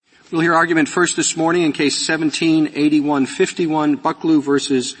We'll hear argument first this morning in Case 17-8151, Bucklew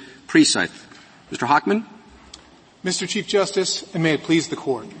versus Precythe. Mr. Hochman. Mr. Chief Justice, and may it please the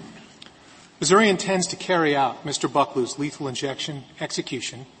Court. Missouri intends to carry out Mr. Bucklew's lethal injection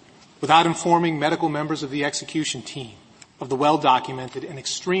execution without informing medical members of the execution team of the well-documented and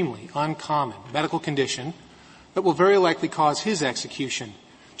extremely uncommon medical condition that will very likely cause his execution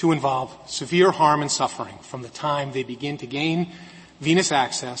to involve severe harm and suffering from the time they begin to gain venous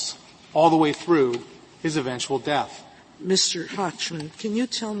access all the way through his eventual death. Mr. Hochman, can you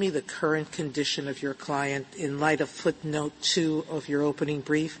tell me the current condition of your client in light of footnote 2 of your opening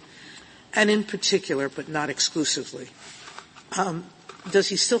brief? And in particular, but not exclusively, does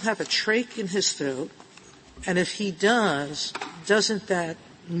he still have a trach in his throat? And if he does, doesn't that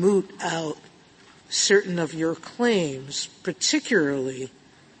moot out certain of your claims, particularly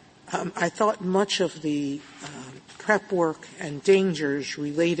I thought much of the prep work and dangers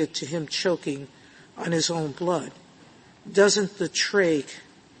related to him choking on his own blood. Doesn't the trach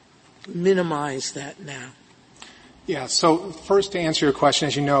minimize that now? Yeah, so first to answer your question,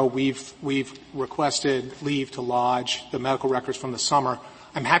 as you know, we've requested leave to lodge the medical records from the summer.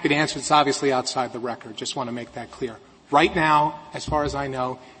 I'm happy to answer. It's obviously outside the record. Just want to make that clear. Right now, as far as I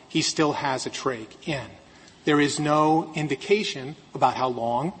know, he still has a trach in. There is no indication about how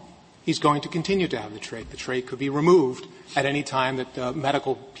long he's going to continue to have the trach. The trach could be removed at any time that the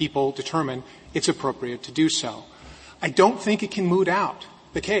medical people determine it's appropriate to do so. I don't think it can moot out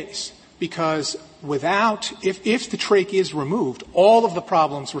the case because if the trach is removed, all of the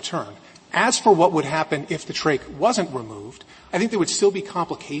problems return. As for what would happen if the trach wasn't removed, I think there would still be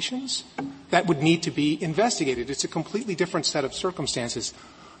complications that would need to be investigated. It's a completely different set of circumstances.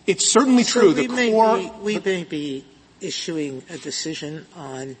 It's certainly true. We may be issuing a decision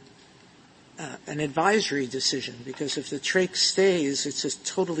on an advisory decision because if the trach stays, it's a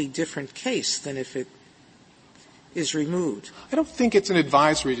totally different case than if it is removed. I don't think it's an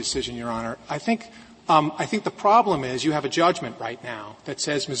advisory decision, Your Honor. I think the problem is you have a judgment right now that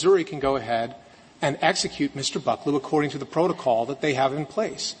says Missouri can go ahead and execute Mr. Bucklew according to the protocol that they have in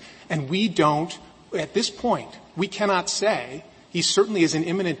place. And we don't, at this point, we cannot say he certainly is in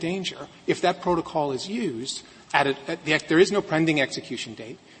imminent danger if that protocol is used there is no pending execution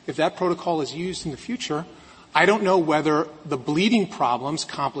date. If that protocol is used in the future, I don't know whether the bleeding problems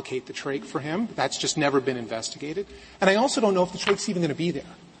complicate the trach for him. That's just never been investigated. And I also don't know if the trach's even going to be there.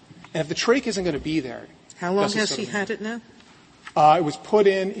 And if the trach isn't going to be there. How long has he had it now? It was put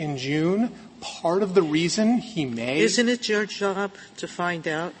in June. Part of the reason he may. Isn't it your job to find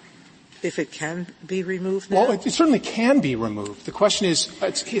out if it can be removed now? Well, it certainly can be removed. The question is,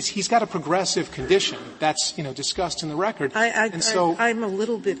 he's got a progressive condition. That's, discussed in the record. I'm a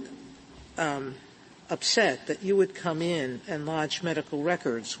little bit, upset that you would come in and lodge medical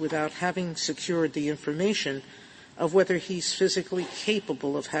records without having secured the information of whether he's physically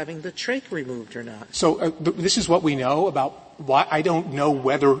capable of having the trach removed or not. So this is what we know about why. I don't know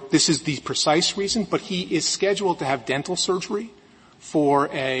whether this is the precise reason, but he is scheduled to have dental surgery for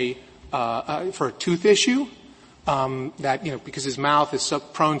a tooth issue because his mouth is so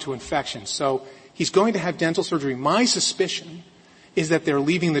prone to infection. So he's going to have dental surgery. My suspicion is that they're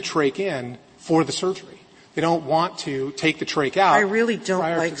leaving the trach in for the surgery. They don't want to take the trach out. I really don't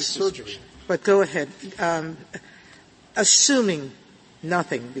prior like to the surgery. But go ahead. Assuming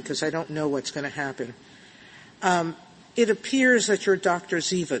nothing, because I don't know what's going to happen, it appears that your Dr.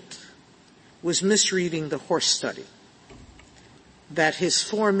 Zivat was misreading the horse study, that his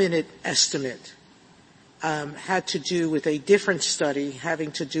 4-minute estimate had to do with a different study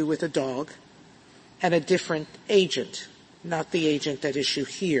having to do with a dog and a different agent, not the agent at issue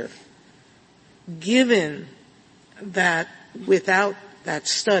here. Given that without that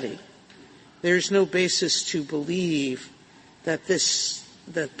study, there's no basis to believe that the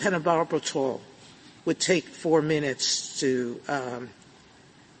pentobarbital would take 4 minutes to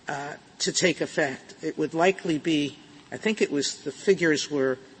take effect. It would likely be, I think the figures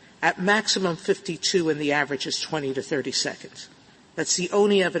were at maximum 52 and the average is 20 to 30 seconds. That's the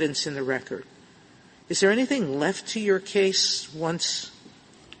only evidence in the record. Is there anything left to your case once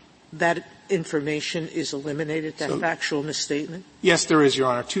that information is eliminated, that factual misstatement? Yes, there is, Your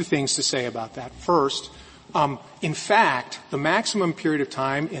Honor. Two things to say about that. First, in fact, the maximum period of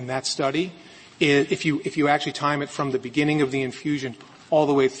time in that study, if you actually time it from the beginning of the infusion all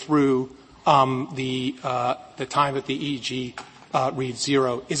the way through the time that the EEG reads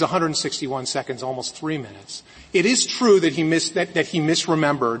 0, is 161 seconds, almost 3 minutes. It is true that he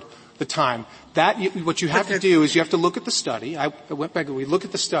misremembered the time. What you have to do is you have to look at the study. I went back and we look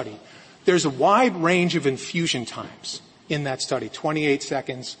at the study. There's a wide range of infusion times in that study, 28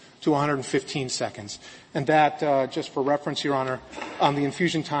 seconds to 115 seconds. And that, just for reference, Your Honor, the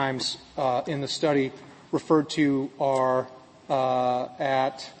infusion times in the study referred to are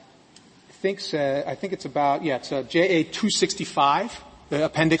at, I think it's about, it's JA 265, the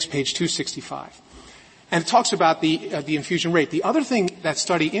appendix, page 265. And it talks about the infusion rate. The other thing that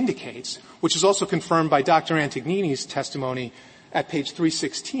study indicates, which is also confirmed by Dr. Antognini's testimony at page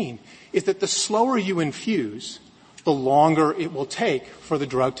 316, is that the slower you infuse, the longer it will take for the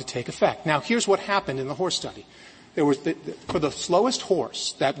drug to take effect. Now, here's what happened in the horse study. There was for the slowest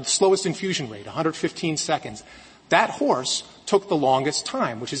horse, that slowest infusion rate, 115 seconds, that horse took the longest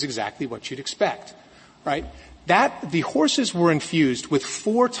time, which is exactly what you'd expect, right? The horses were infused with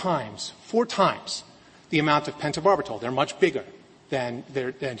four times the amount of pentobarbital. They're much bigger than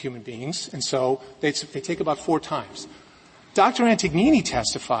human beings, and so they take about 4 times. Dr. Antognini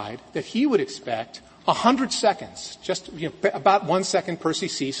testified that he would expect 100 seconds, just about 1 second per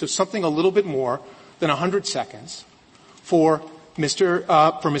cc, so something a little bit more than 100 seconds for Mr.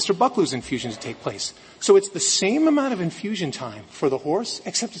 Bucklew's infusion to take place. So it's the same amount of infusion time for the horse,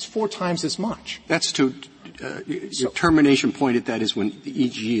 except it's 4 times as much. That's your termination point at that is when the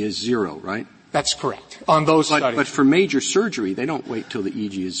EEG is 0, right? That's correct. On those studies. But for major surgery, they don't wait till the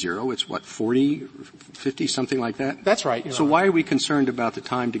EEG is 0. It's 40, 50, something like that? That's right. So why are we concerned about the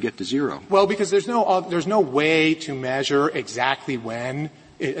time to get to 0? Well, because there's no way to measure exactly when.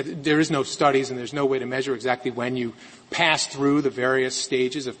 There is no studies and there's no way to measure exactly when you pass through the various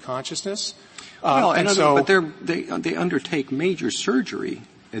stages of consciousness. But they undertake major surgery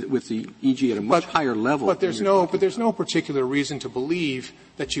with the EEG at a much higher level. But there's no particular reason to believe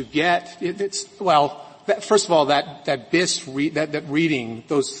that you get first of all, that BIS that reading,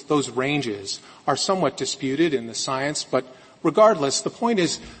 those ranges are somewhat disputed in the science, but regardless, the point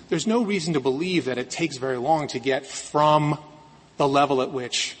is there's no reason to believe that it takes very long to get from the level at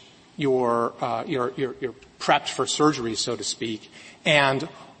which you're prepped for surgery, so to speak, and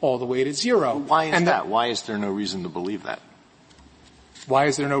all the way to 0. Why is that? Why is there no reason to believe that? Why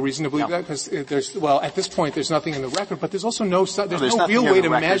is there no reason to believe that? Because at this point, there's nothing in the record, but there's also no real way to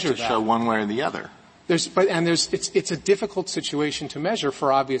measure that. To show one way or the other. It's a difficult situation to measure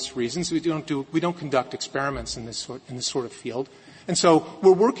for obvious reasons. We don't conduct experiments in this sort of field. And so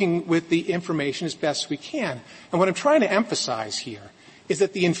we're working with the information as best we can. And what I'm trying to emphasize here is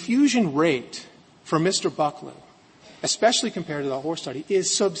that the infusion rate for Mr. Bucklew, especially compared to the horse study,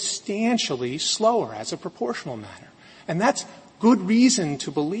 is substantially slower as a proportional matter. And that's good reason to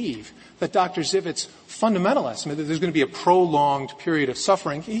believe that Dr. Zivit's fundamental estimate that there's going to be a prolonged period of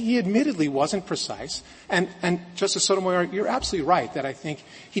suffering, he admittedly wasn't precise. And Justice Sotomayor, you're absolutely right that I think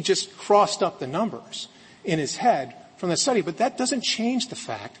he just crossed up the numbers in his head from the study. But that doesn't change the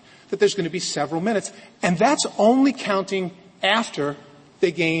fact that there's going to be several minutes. And that's only counting after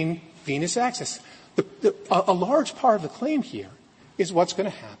they gain venous access. A large part of the claim here is what's going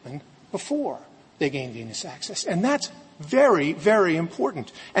to happen before they gain venous access. And that's very, very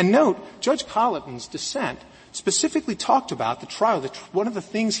important. And note, Judge Colleton's dissent specifically talked about the trial. One of the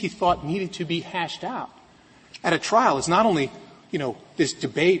things he thought needed to be hashed out at a trial is not only, this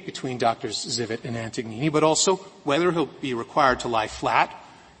debate between Drs. Zivit and Antognini, but also whether he'll be required to lie flat,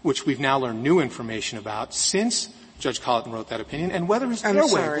 which we've now learned new information about since Judge Colleton wrote that opinion, and whether his airway. I'm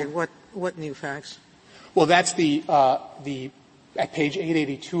sorry, what new facts? Well, that's at page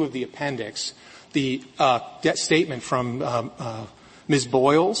 882 of the appendix, the statement from Ms.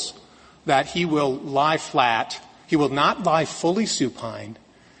 Boyles that he will lie flat, he will not lie fully supine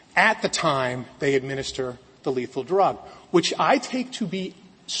at the time they administer the lethal drug, which I take to be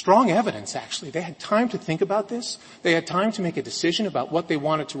strong evidence, actually. They had time to think about this. They had time to make a decision about what they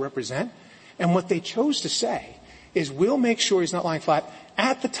wanted to represent. And what they chose to say is, we'll make sure he's not lying flat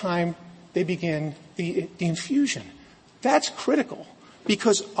at the time they begin the infusion. That's critical,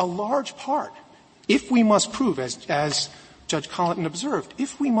 because a large part, if we must prove, as Judge Colleton observed,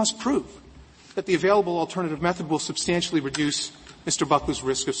 if we must prove that the available alternative method will substantially reduce Mr. Bucklew's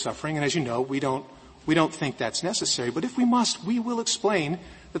risk of suffering, and as you know, we don't think that's necessary, but if we must, we will explain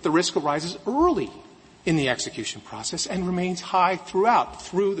that the risk arises early in the execution process and remains high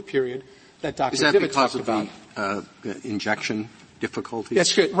through the period that Dr. Zivit talked about. Is that because of the injection difficulties?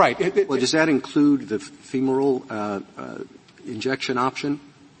 That's right. Does that include the femoral injection option?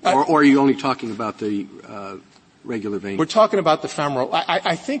 Or are you only talking about the regular vein? We're talking about the femoral.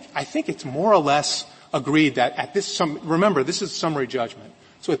 I think it's more or less agreed that at this remember, this is summary judgment.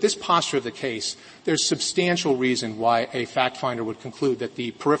 So at this posture of the case, there's substantial reason why a fact finder would conclude that the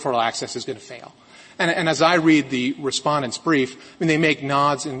peripheral access is going to fail. And as I read the respondent's brief, I mean, they make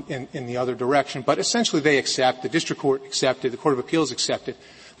nods in the other direction, but essentially they accept, the district court accepted, the Court of Appeals accepted,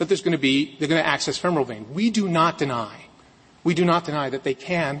 that they're going to access femoral vein. We do not deny that they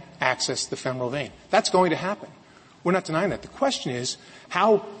can access the femoral vein. That's going to happen. We're not denying that. The question is,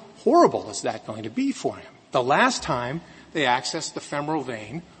 how horrible is that going to be for him? The last time they accessed the femoral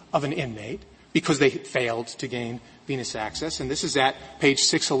vein of an inmate because they failed to gain venous access, and this is at page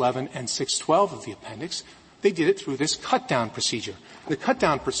 611 and 612 of the appendix, they did it through this cut-down procedure. The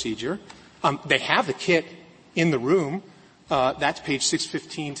cut-down procedure, they have the kit in the room. That's page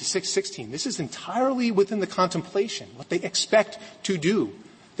 615 to 616. This is entirely within the contemplation, what they expect to do.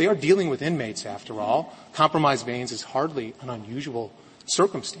 They are dealing with inmates, after all. Compromised veins is hardly an unusual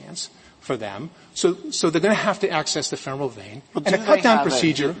circumstance for them. So they're going to have to access the femoral vein. Well, and a cut-down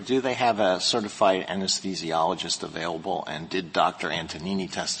procedure. Do they have a certified anesthesiologist available? And did Dr.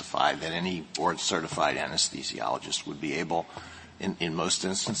 Antonini testify that any board-certified anesthesiologist would be able, in most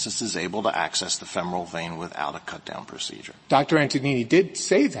instances, is able to access the femoral vein without a cut-down procedure? Dr. Antonini did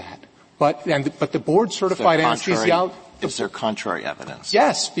say that, but the board-certified anesthesiologist. Is there contrary evidence?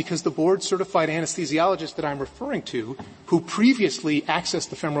 Yes, because the board-certified anesthesiologist that I'm referring to, who previously accessed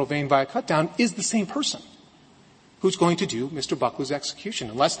the femoral vein via cut-down, is the same person who's going to do Mr. Bucklew's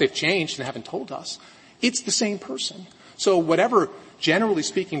execution. Unless they've changed and haven't told us, it's the same person. So whatever, generally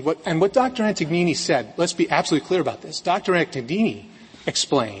speaking, what Dr. Antonini said, let's be absolutely clear about this. Dr. Antonini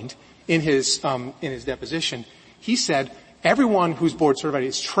explained in his deposition, he said everyone who's board-certified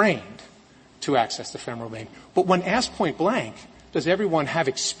is trained to access the femoral vein. But when asked point blank, does everyone have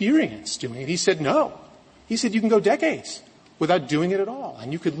experience doing it? He said no. He said you can go decades without doing it at all,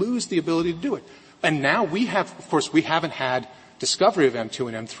 and you could lose the ability to do it. And now we haven't had discovery of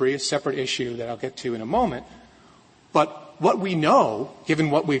M2 and M3, a separate issue that I'll get to in a moment. But what we know,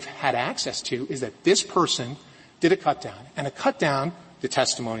 given what we've had access to, is that this person did a cut down. And a cut down, the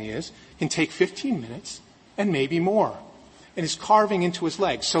testimony is, can take 15 minutes and maybe more. And is carving into his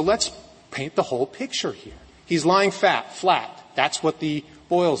leg. So let's paint the whole picture here. He's lying flat. That's what the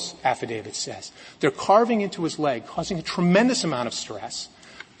Boyle's affidavit says. They're carving into his leg, causing a tremendous amount of stress.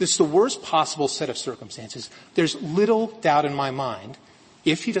 This is the worst possible set of circumstances. There's little doubt in my mind,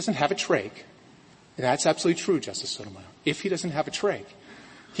 if he doesn't have a trach, and that's absolutely true, Justice Sotomayor, if he doesn't have a trach,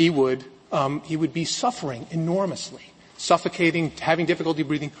 he would be suffering enormously, suffocating, having difficulty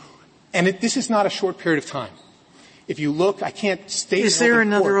breathing. And this is not a short period of time. If you look, I can't state. Is there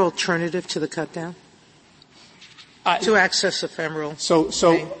another alternative to the cut down? To access the femoral.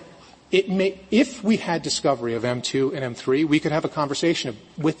 If we had discovery of M2 and M3, we could have a conversation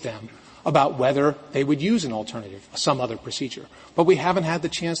with them about whether they would use an alternative, some other procedure. But we haven't had the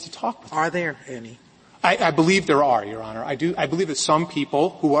chance to talk with them. Are there any? I believe there are, Your Honor. I believe that some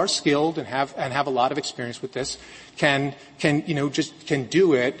people who are skilled and have a lot of experience with this can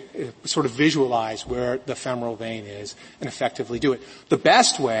do it, sort of visualize where the femoral vein is and effectively do it. The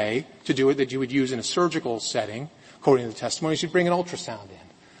best way to do it that you would use in a surgical setting, according to the testimony, is you'd bring an ultrasound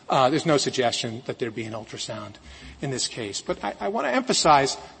in. There's no suggestion that there be an ultrasound in this case. But I want to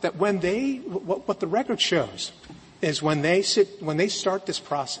emphasize that what the record shows is when they start this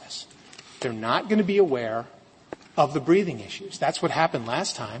process, they're not going to be aware of the breathing issues. That's what happened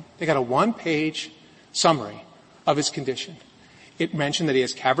last time. They got a one-page summary of his condition. It mentioned that he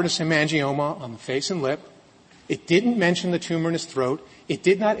has cavernous hemangioma on the face and lip. It didn't mention the tumor in his throat. It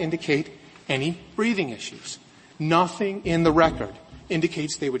did not indicate any breathing issues. Nothing in the record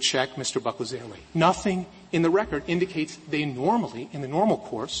indicates they would check Mr. Bucklew's airway. Nothing in the record indicates they normally, in the normal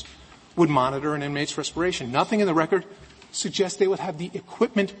course, would monitor an inmate's respiration. Nothing in the record suggests they would have the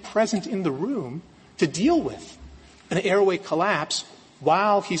equipment present in the room to deal with an airway collapse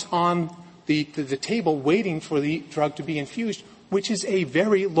while he's on the table waiting for the drug to be infused, which is a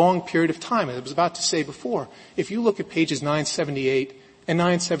very long period of time. As I was about to say before, if you look at pages 978 and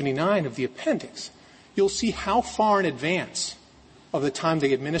 979 of the appendix, you'll see how far in advance of the time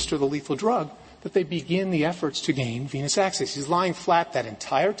they administer the lethal drug that they begin the efforts to gain venous access. He's lying flat that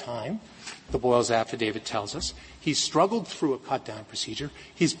entire time, the Boyle's affidavit tells us. He's struggled through a cut-down procedure.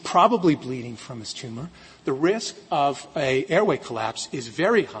 He's probably bleeding from his tumor. The risk of an airway collapse is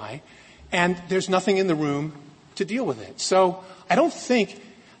very high, and there's nothing in the room to deal with it. So I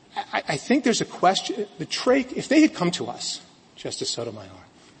think there's a question. The trach, if they had come to us, Justice Sotomayor,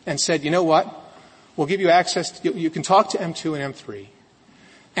 and said, you know what, we'll give you access, you can talk to M2 and M3,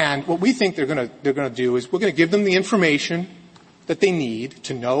 and what we think they're going to do is we're going to give them the information that they need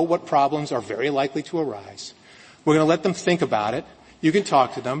to know what problems are very likely to arise. We're going to let them think about it. You can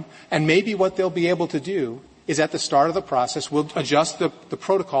talk to them. And maybe what they'll be able to do is at the start of the process, we'll adjust the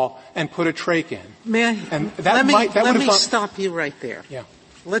protocol and put a trach in. May I? And that let me stop you right there. Yeah.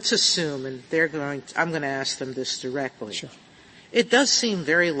 Let's assume, and I'm going to ask them this directly. Sure. It does seem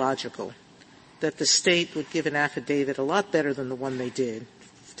very logical that the state would give an affidavit a lot better than the one they did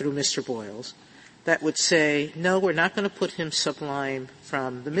through Mr. Boyles that would say, no, we're not going to put him sublime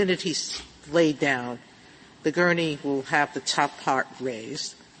from the minute he's laid down. The gurney will have the top part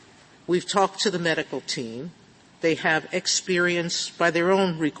raised. We've talked to the medical team. They have experience by their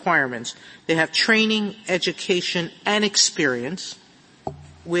own requirements. They have training, education, and experience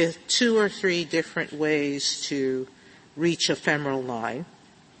with 2 or 3 different ways to reach a femoral line.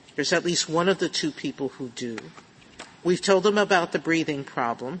 There's at least one of the 2 people who do. We've told them about the breathing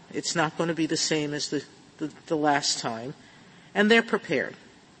problem. It's not going to be the same as the last time. And they're prepared.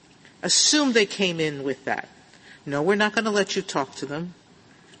 Assume they came in with that. No, we're not going to let you talk to them.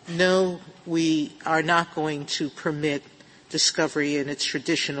 No, we are not going to permit discovery in its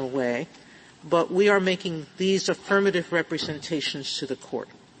traditional way, but we are making these affirmative representations to the court.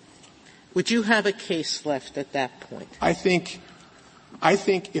 Would you have a case left at that point? I think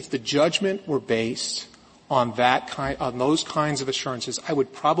if the judgment were based on on those kinds of assurances, I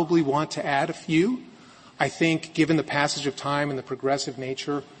would probably want to add a few. I think given the passage of time and the progressive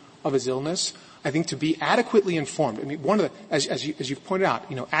nature of his illness, I think to be adequately informed, I mean, as you've pointed out,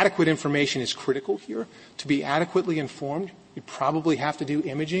 adequate information is critical here. To be adequately informed, you probably have to do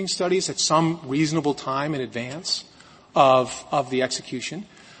imaging studies at some reasonable time in advance of the execution.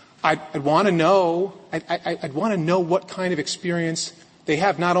 I'd want to know what kind of experience they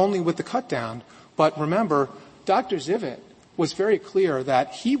have, not only with the cut down, but remember, Dr. Zivit was very clear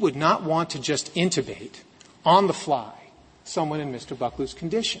that he would not want to just intubate on the fly someone in Mr. Bucklew's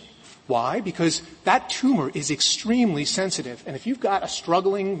condition. Why? Because that tumor is extremely sensitive. And if you've got a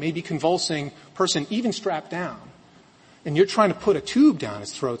struggling, maybe convulsing person, even strapped down, and you're trying to put a tube down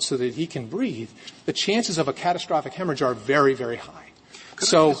his throat so that he can breathe, the chances of a catastrophic hemorrhage are very, very high.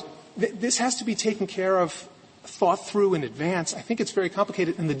 This has to be taken care of, thought through in advance. I think it's very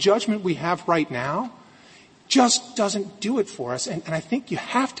complicated. And the judgment we have right now just doesn't do it for us. And I think you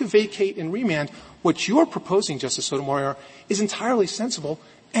have to vacate and remand. What you're proposing, Justice Sotomayor, is entirely sensible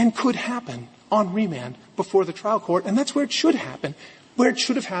and could happen on remand before the trial court, and that's where it should happen, where it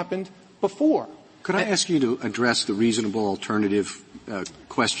should have happened before. Could I ask you to address the reasonable alternative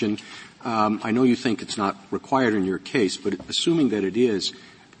question? I know you think it's not required in your case, but assuming that it is,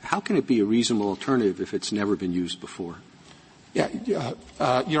 how can it be a reasonable alternative if it's never been used before?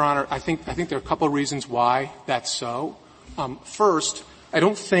 Your Honor, I think there are a couple of reasons why that's so. First, I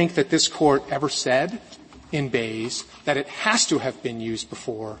don't think that this Court ever said in Bayes that it has to have been used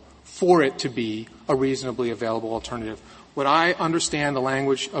before for it to be a reasonably available alternative. What I understand the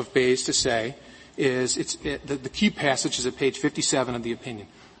language of Bayes to say is the key passage is at page 57 of the opinion.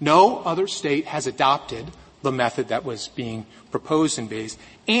 No other state has adopted the method that was being proposed in Bayes,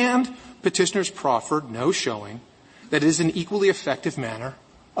 and petitioners proffered no showing that it is an equally effective manner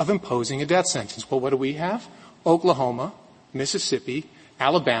of imposing a death sentence. Well, what do we have? Oklahoma, Mississippi,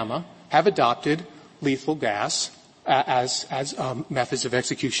 Alabama have adopted lethal gas as methods of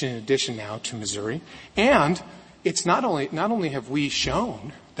execution in addition now to Missouri. And it's not only have we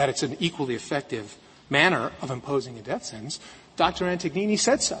shown that it's an equally effective manner of imposing a death sentence, Dr. Antognini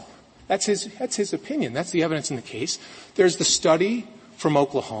said so. That's his opinion. That's the evidence in the case. There's the study from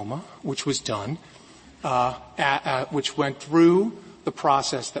Oklahoma, which was done, which went through the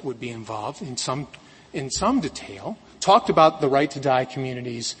process that would be involved in some detail, talked about the right to die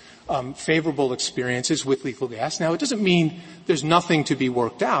community's favorable experiences with lethal gas. Now, it doesn't mean there's nothing to be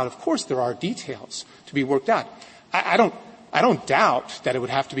worked out. Of course, there are details to be worked out. I don't doubt that it would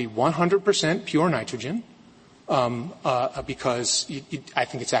have to be 100% pure nitrogen, because I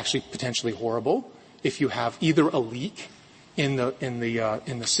think it's actually potentially horrible if you have either a leak in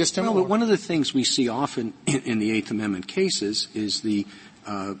the system. Well, one of the things we see often in the Eighth Amendment cases is the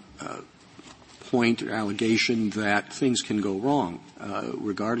point or allegation that things can go wrong,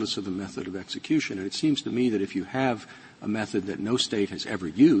 regardless of the method of execution. And it seems to me that if you have a method that no state has ever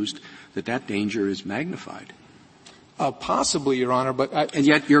used, that danger is magnified. Possibly, Your Honor, but and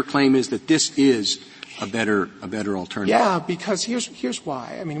yet your claim is that this is a better alternative. Yeah, because here's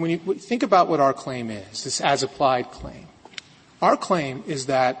why. I mean, when you think about what our claim is, this as-applied claim, our claim is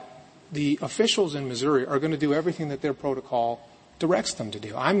that the officials in Missouri are going to do everything that their protocol directs them to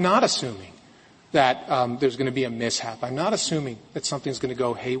do. I'm not assuming that there's going to be a mishap. I'm not assuming that something's going to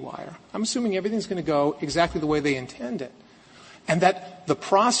go haywire. I'm assuming everything's going to go exactly the way they intend it. And that the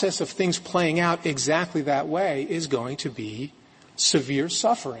process of things playing out exactly that way is going to be severe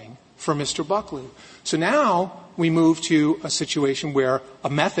suffering for Mr. Bucklew. So now we move to a situation where a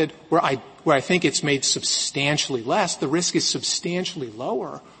method where I think it's made substantially less, the risk is substantially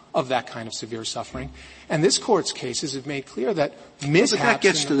lower of that kind of severe suffering. And this Court's cases have made clear that mishaps but that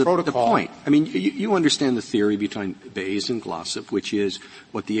gets in the protocol. The point. I mean, you understand the theory behind Bayes and Glossop, which is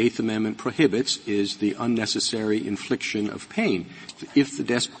what the Eighth Amendment prohibits is the unnecessary infliction of pain. If the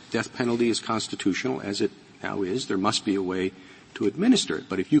death penalty is constitutional, as it now is, there must be a way to administer it.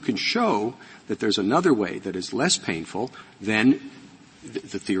 But if you can show that there's another way that is less painful, then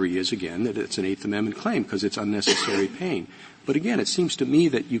the theory is, again, that it's an Eighth Amendment claim because it's unnecessary pain. But again, it seems to me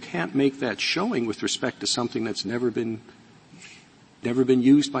that you can't make that showing with respect to something that's never been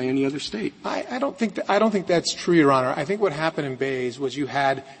used by any other state. I don't think that's true, Your Honor. I think what happened in Bayes was you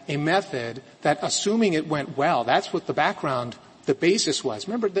had a method that, assuming it went well, that's what the basis was.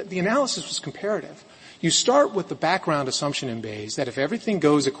 Remember, the analysis was comparative. You start with the background assumption in Bayes that if everything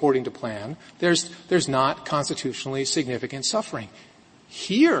goes according to plan, there's not constitutionally significant suffering.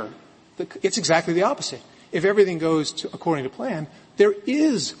 Here, it's exactly the opposite. If everything goes according to plan, there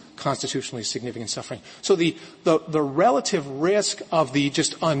is constitutionally significant suffering. So the relative risk of the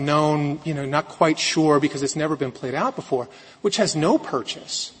just unknown, not quite sure because it's never been played out before, which has no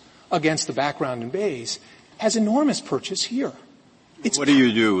purchase against the background in Bayes, has enormous purchase here. What do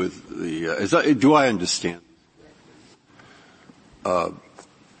you do with do I understand? Where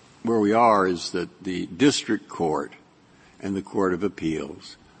we are is that the district court and the Court of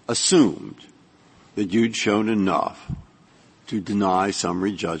Appeals assumed that you'd shown enough to deny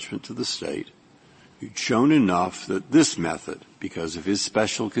summary judgment to the state. You'd shown enough that this method, because of his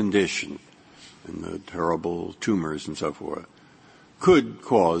special condition and the terrible tumors and so forth, could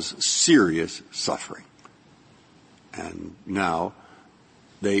cause serious suffering. And now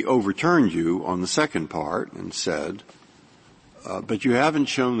they overturned you on the second part and said, but you haven't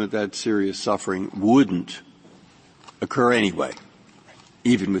shown that serious suffering wouldn't occur anyway,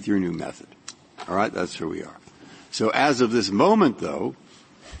 even with your new method. All right, that's where we are. So as of this moment, though,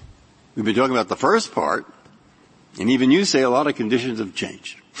 we've been talking about the first part, and even you say a lot of conditions have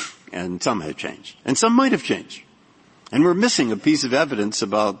changed, and some have changed, and some might have changed. And we're missing a piece of evidence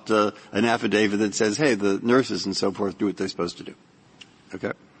about an affidavit that says, hey, the nurses and so forth do what they're supposed to do.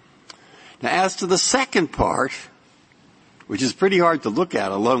 Okay? Now, as to the second part, which is pretty hard to look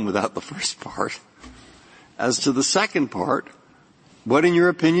at alone without the first part, as to the second part, what, in your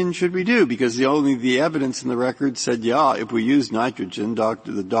opinion, should we do? Because the evidence in the record said, if we use nitrogen,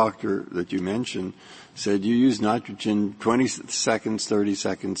 the doctor that you mentioned said you use nitrogen 20 seconds, 30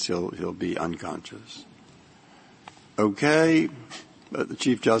 seconds, he'll be unconscious. Okay, but the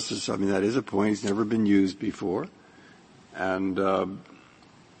Chief Justice, that is a point. He's never been used before. And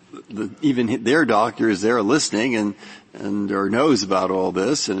even their doctor is there listening or knows about all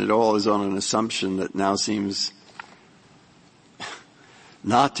this, and it all is on an assumption that now seems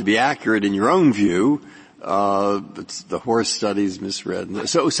not to be accurate in your own view. The horse studies misread.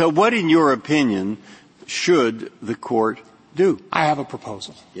 So what, in your opinion, should the court do? I have a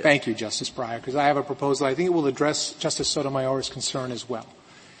proposal. Yes. Thank you, Justice Breyer, because I have a proposal. I think it will address Justice Sotomayor's concern as well.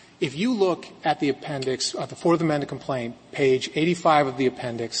 If you look at the appendix, the Fourth Amendment complaint, page 85 of the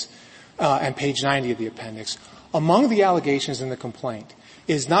appendix, and page 90 of the appendix, among the allegations in the complaint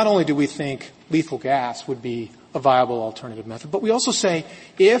is not only do we think lethal gas would be a viable alternative method, but we also say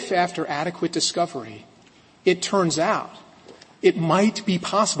if after adequate discovery it turns out it might be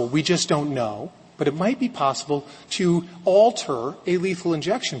possible, we just don't know, but it might be possible to alter a lethal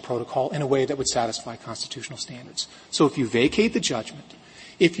injection protocol in a way that would satisfy constitutional standards. So if you vacate the judgment,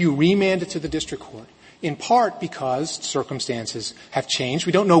 if you remand it to the district court, in part because circumstances have changed,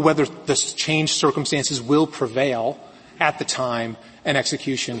 we don't know whether the changed circumstances will prevail at the time an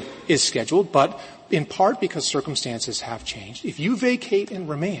execution is scheduled, but in part because circumstances have changed. If you vacate and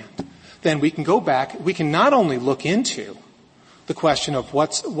remand, then we can go back. We can not only look into the question of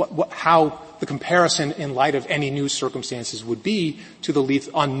how the comparison in light of any new circumstances would be to the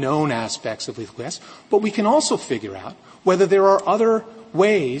unknown aspects of lethal gas, but we can also figure out whether there are other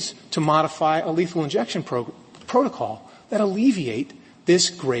ways to modify a lethal injection protocol that alleviate this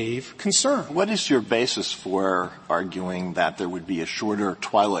grave concern. What is your basis for arguing that there would be a shorter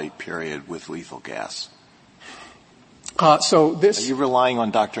twilight period with lethal gas? Are you relying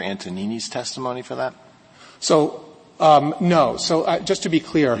on Dr. Antonini's testimony for that? No. So just to be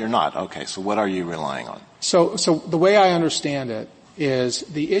clear. You're not. Okay. So what are you relying on? So the way I understand it is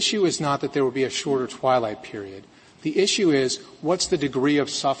the issue is not that there will be a shorter twilight period. The issue is what's the degree of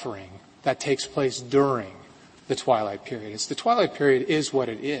suffering that takes place during the twilight period. The twilight period is what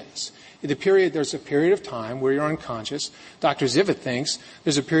it is. There's a period of time where you're unconscious. Dr. Zivit thinks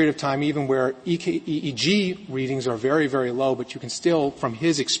there's a period of time even where EEG readings are very, very low, but you can still, from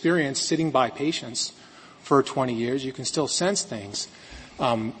his experience sitting by patients for 20 years, you can still sense things.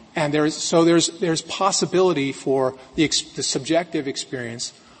 And there's possibility for the subjective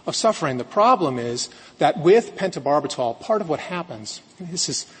experience of suffering. The problem is that with pentobarbital, part of what happens,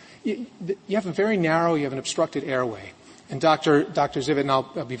 you have a very narrow, you have an obstructed airway. And Dr. Zivit, and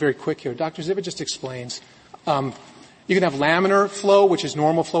I'll be very quick here, Dr. Zivit just explains, you can have laminar flow, which is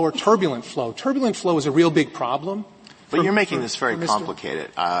normal flow, or turbulent flow. Turbulent flow is a real big problem. But you're making this very complicated.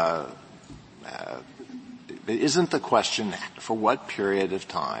 Isn't the question for what period of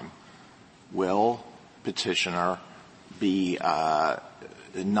time will petitioner be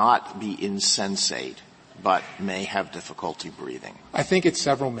not be insensate but may have difficulty breathing? I think it's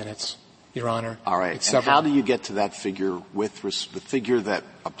several minutes, Your Honor. All right. And how do you get to that figure the figure that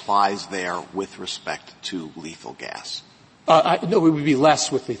applies there with respect to lethal gas? No, it would be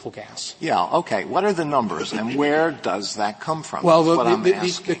less with lethal gas. Yeah, okay. What are the numbers, and where does that come from? Well,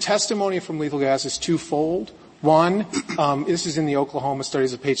 the testimony from lethal gas is twofold. One, this is in the Oklahoma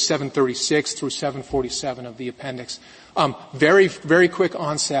studies at page 736 through 747 of the appendix. Very, very quick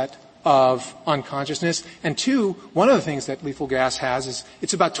onset of unconsciousness. And two, one of the things that lethal gas has is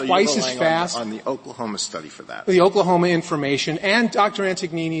it's about twice as fast. On the Oklahoma study for that. The Oklahoma information and Dr.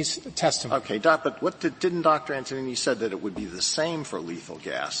 Antognini's testimony. Okay, but didn't Dr. Antognini said that it would be the same for lethal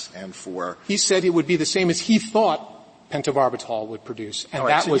gas and for... He said it would be the same as he thought pentobarbital would produce. And right,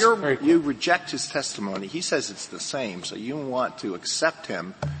 that so was very quick. You reject his testimony. He says it's the same, so you want to accept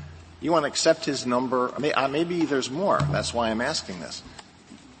him. You want to accept his number. Maybe there's more. That's why I'm asking this.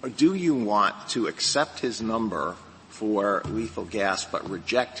 Or do you want to accept his number for lethal gas but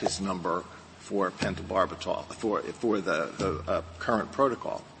reject his number for pentobarbital, for the current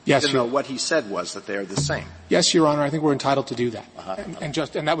protocol? Yes, even though what he said was that they are the same. Yes, Your Honor. I think we're entitled to do that. And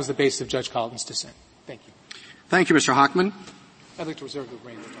that was the basis of Judge Colleton's dissent. Thank you. Thank you, Mr. Hochman. I'd like to reserve the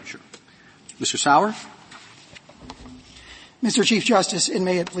remainder of time. Sure. Mr. Sauer? Mr. Chief Justice, and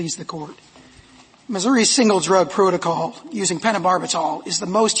may it please the Court. Missouri's single-drug protocol using pentobarbital is the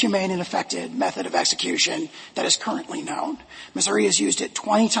most humane and effective method of execution that is currently known. Missouri has used it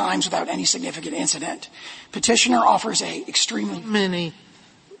 20 times without any significant incident. Petitioner offers a extremely... How many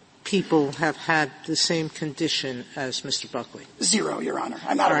people have had the same condition as Mr. Buckley? 0, Your Honor.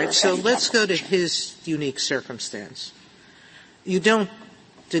 I'm not aware of so any let's go to his unique circumstance. You don't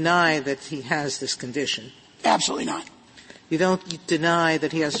deny that he has this condition? Absolutely not. You don't deny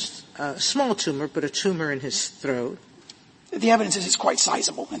that he has a small tumor, but a tumor in his throat? The evidence is it's quite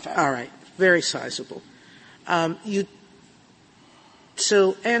sizable, in fact. All right. Very sizable.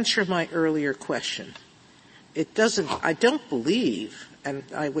 So answer my earlier question. I don't believe, and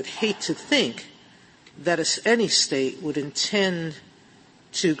I would hate to think, that any state would intend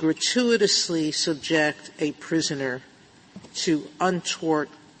to gratuitously subject a prisoner to untoward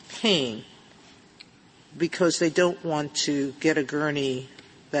pain because they don't want to get a gurney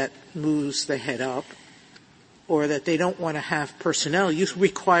that moves the head up, or that they don't want to have personnel. You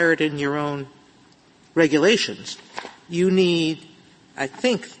require it in your own regulations. You need, I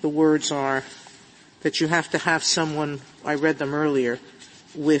think the words are, that you have to have someone, I read them earlier,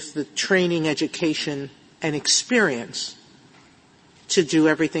 with the training, education, and experience to do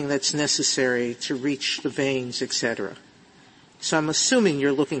everything that's necessary to reach the veins, etc. So I'm assuming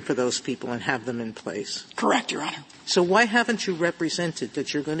you're looking for those people and have them in place. Correct, Your Honor. So why haven't you represented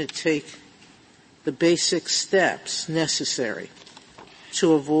that you're going to take the basic steps necessary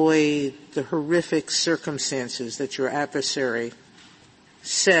to avoid the horrific circumstances that your adversary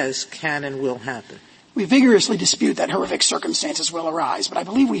says can and will happen? We vigorously dispute that horrific circumstances will arise, but I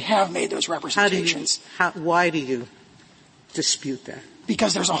believe we have made those representations. Why do you dispute that?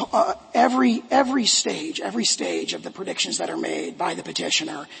 Because there's every stage of the predictions that are made by the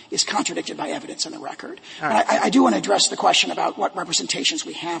petitioner is contradicted by evidence in the record. Right. I do want to address the question about what representations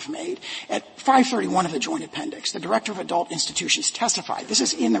we have made. At 531 of the Joint Appendix, the Director of Adult Institutions testified. This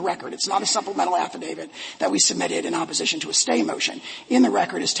is in the record. It's not a supplemental affidavit that we submitted in opposition to a stay motion. In the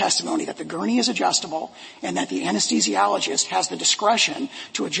record is testimony that the gurney is adjustable and that the anesthesiologist has the discretion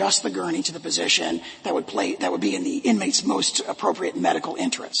to adjust the gurney to the position that would be in the inmate's most appropriate medical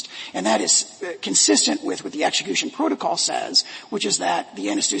interest. And that is consistent with what the execution protocol says, which is that the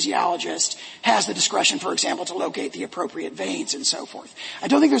anesthesiologist has the discretion, for example, to locate the appropriate veins and so forth. I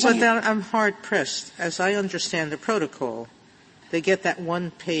don't think there's any... But I'm hard-pressed. As I understand the protocol, they get that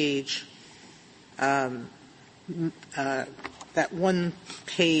one-page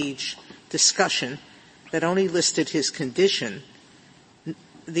discussion that only listed his condition,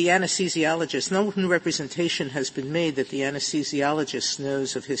 the anesthesiologist, no representation has been made that the anesthesiologist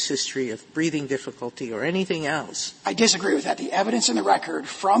knows of his history of breathing difficulty or anything else. I disagree with that. The evidence in the record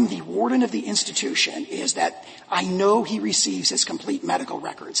from the warden of the institution is that I know he receives his complete medical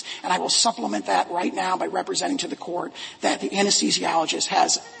records, and I will supplement that right now by representing to the court that the anesthesiologist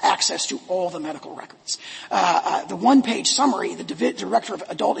has access to all the medical records. The one-page summary, the director of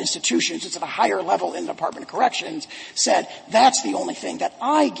adult institutions, it's at a higher level in the Department of Corrections, said that's the only thing that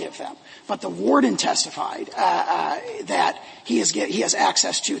I give them. But the warden testified that he has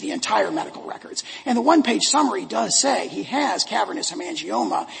access to the entire medical records. And the one-page summary does say he has cavernous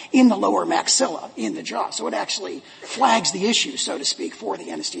hemangioma in the lower maxilla, in the jaw. So it actually flags the issue, so to speak, for the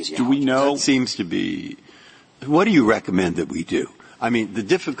anesthesiologist. Do we know? That seems to be – what do you recommend that we do? I mean, the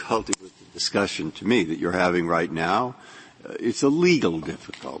difficulty with the discussion to me that you're having right now, it's a legal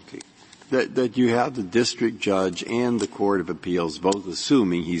difficulty. That you have the district judge and the Court of Appeals both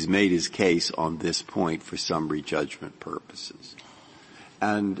assuming he's made his case on this point for summary judgment purposes.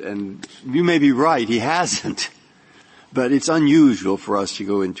 And you may be right, he hasn't. But it's unusual for us to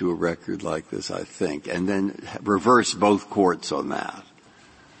go into a record like this, I think, and then reverse both courts on that.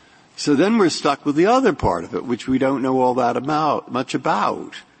 So then we're stuck with the other part of it, which we don't know all that much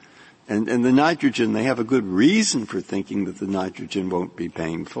about. And the nitrogen, they have a good reason for thinking that the nitrogen won't be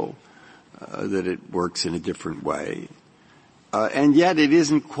painful. That it works in a different way. And yet it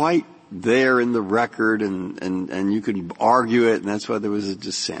isn't quite there in the record and you can argue it, and that's why there was a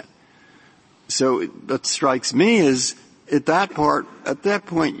dissent. So what strikes me is at that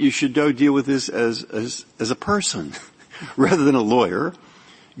point you should deal with this as a person rather than a lawyer.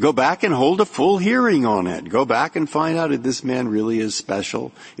 Go back and hold a full hearing on it. Go back and find out if this man really is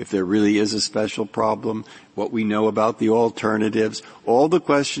special, if there really is a special problem, what we know about the alternatives, all the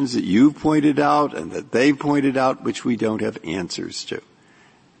questions that you pointed out and that they pointed out, which we don't have answers to.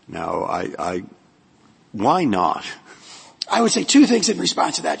 Now, why not? I would say two things in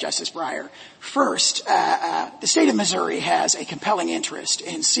response to that, Justice Breyer. First, the state of Missouri has a compelling interest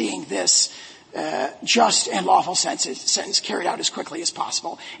in seeing this just and lawful sentence carried out as quickly as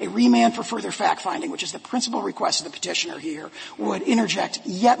possible. A remand for further fact-finding, which is the principal request of the petitioner here, would interject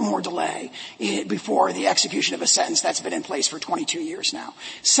yet more delay before the execution of a sentence that's been in place for 22 years now.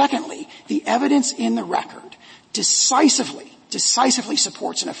 Secondly, the evidence in the record decisively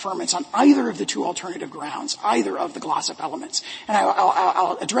supports an affirmance on either of the two alternative grounds, either of the glossip elements. And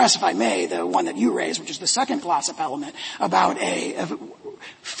I'll address, if I may, the one that you raised, which is the second glossip element, about a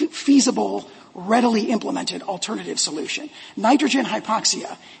feasible, readily implemented alternative solution. Nitrogen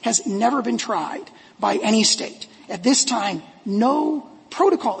hypoxia has never been tried by any state. At this time, no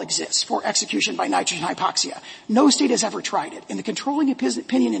protocol exists for execution by nitrogen hypoxia. No state has ever tried it. In the controlling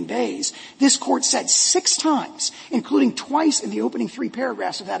opinion in Bayes, this court said 6 times, including twice in the opening 3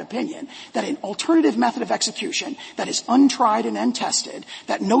 paragraphs of that opinion, that an alternative method of execution that is untried and untested,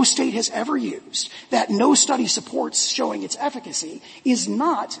 that no state has ever used, that no study supports showing its efficacy, is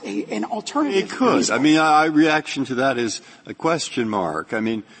not an alternative. It could. I mean, our reaction to that is a question mark. I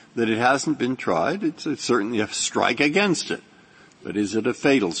mean, that it hasn't been tried, it's certainly a strike against it. But is it a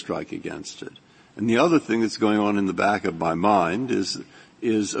fatal strike against it? And the other thing that's going on in the back of my mind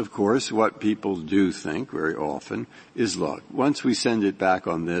is of course what people do think very often is, look, once we send it back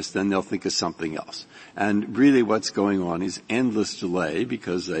on this, then they'll think of something else. And really what's going on is endless delay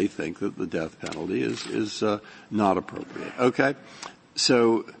because they think that the death penalty is not appropriate. Okay?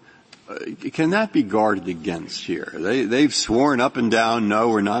 So can that be guarded against here? They've sworn up and down, no,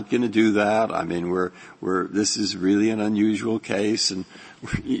 we're not going to do that. I mean, this is really an unusual case, and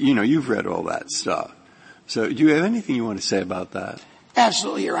you've read all that stuff. So, do you have anything you want to say about that?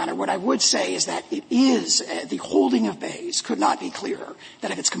 Absolutely, Your Honor. What I would say is that it is the holding of Bayes could not be clearer.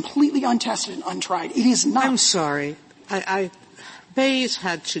 That if it's completely untested and untried, it is not. I'm sorry. Bayes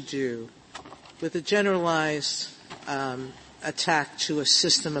had to do with a generalized attack to a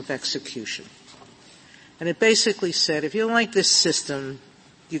system of execution. And it basically said, if you don't like this system,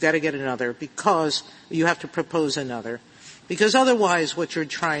 you got to get another because you have to propose another. Because otherwise what you're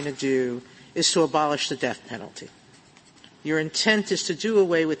trying to do is to abolish the death penalty. Your intent is to do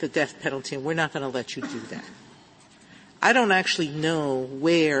away with the death penalty, and we're not going to let you do that. I don't actually know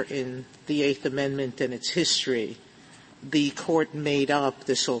where in the Eighth Amendment and its history the court made up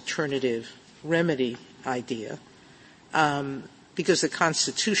this alternative remedy idea. Because the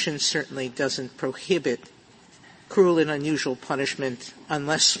Constitution certainly doesn't prohibit cruel and unusual punishment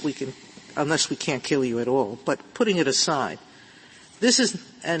unless we can't kill you at all. But putting it aside, this is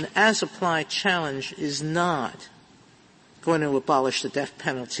an as-applied challenge is not going to abolish the death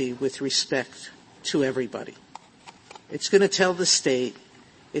penalty with respect to everybody. It's going to tell the state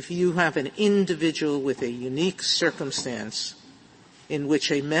if you have an individual with a unique circumstance in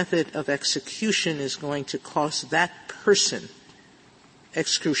which a method of execution is going to cause that person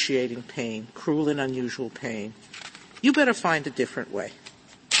excruciating pain, cruel and unusual pain, you better find a different way.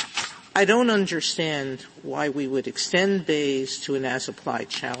 I don't understand why we would extend Bayes to an as-applied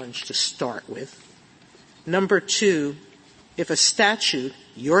challenge to start with. Number two, if a statute,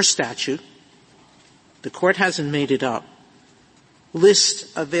 your statute, the court hasn't made it up,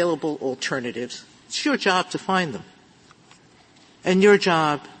 lists available alternatives, it's your job to find them. And your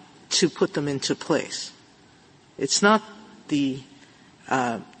job to put them into place. It's not the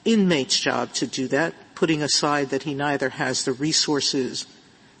inmate's job to do that, putting aside that he neither has the resources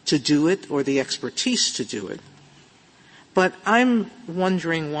to do it or the expertise to do it. But I'm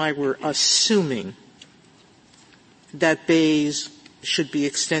wondering why we're assuming that Bayes should be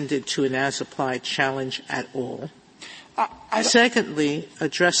extended to an as-applied challenge at all. Secondly,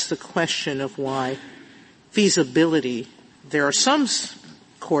 address the question of why feasibility. There are some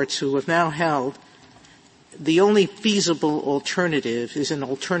courts who have now held the only feasible alternative is an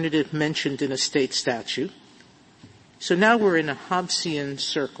alternative mentioned in a state statute. So now we're in a Hobbesian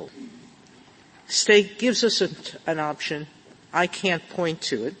circle. State gives us an option. I can't point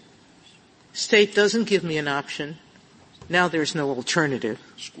to it. State doesn't give me an option. Now there's no alternative.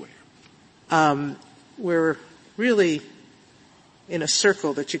 We're really in a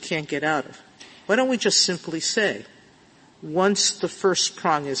circle that you can't get out of. Why don't we just simply say, once the first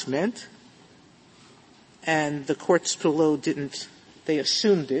prong is met, and the courts below they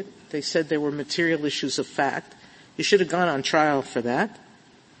assumed it, they said there were material issues of fact, you should have gone on trial for that.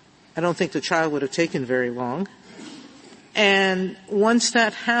 I don't think the trial would have taken very long. And once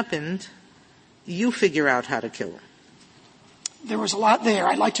that happened, you figure out how to kill him. There was a lot there.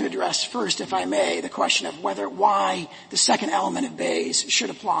 I'd like to address first, if I may, the question of why the second element of Bayes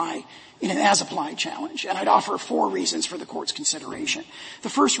should apply in an as-applied challenge. And I'd offer 4 reasons for the Court's consideration. The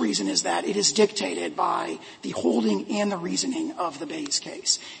first reason is that it is dictated by the holding and the reasoning of the Bayes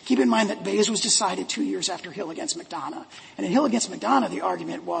case. Keep in mind that Bayes was decided 2 years after Hill against McDonough. And in Hill against McDonough, the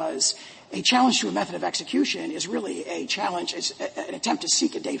argument was a challenge to a method of execution is really a challenge, is an attempt to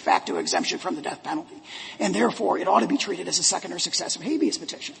seek a de facto exemption from the death penalty. And therefore, it ought to be treated as a second or successive habeas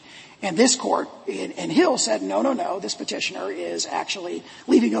petition. And this Court in Hill said, no, this petitioner is actually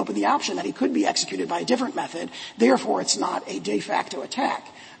leaving open the option that he could be executed by a different method. Therefore, it's not a de facto attack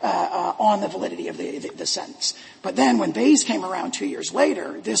on the validity of the sentence. But then when Bayes came around 2 years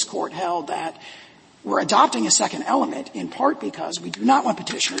later, this Court held that we're adopting a second element in part because we do not want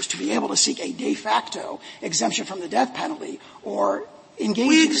petitioners to be able to seek a de facto exemption from the death penalty or engage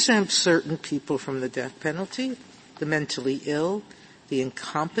We exempt certain people from the death penalty, the mentally ill, the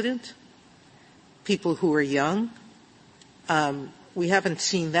incompetent, people who are young. We haven't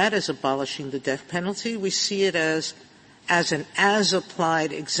seen that as abolishing the death penalty. We see it as an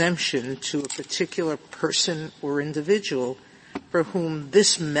as-applied exemption to a particular person or individual for whom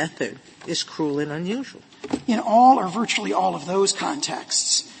this method is cruel and unusual. In all or virtually all of those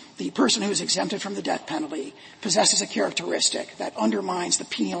contexts, the person who is exempted from the death penalty possesses a characteristic that undermines the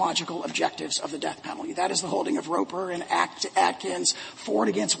peniological objectives of the death penalty. That is the holding of Roper and Atkins, Ford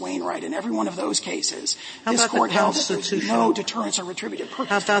against Wainwright. In every one of those cases, this Court held that there's no deterrence or retributive purpose.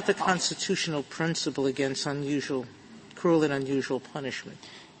 How about the constitutional principle against cruel and unusual punishment?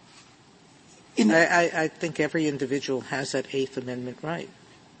 I think every individual has that Eighth Amendment right.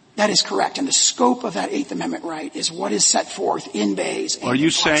 That is correct. And the scope of that Eighth Amendment right is what is set forth in Bayes. Are you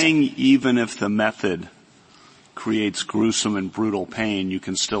saying even if the method creates gruesome and brutal pain, you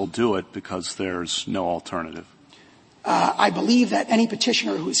can still do it because there's no alternative? I believe that any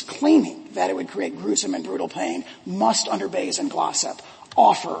petitioner who is claiming that it would create gruesome and brutal pain must, under Bayes and Glossop,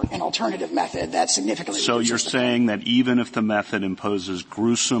 offer an alternative method that significantly So you're saying that even if the method imposes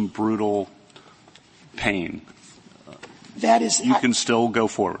gruesome, brutal pain, you can still go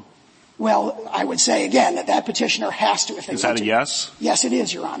forward? Well, I would say, again, that petitioner has to, if they Is that a yes? Yes, it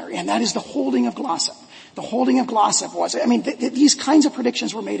is, Your Honor. And that is the holding of Glossop. The holding of Glossop was, these kinds of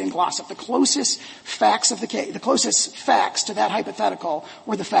predictions were made in Glossop. The closest facts of the case, the closest facts to that hypothetical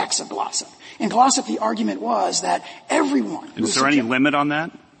were the facts of Glossop. In Glossop, the argument was that everyone. Is there any limit on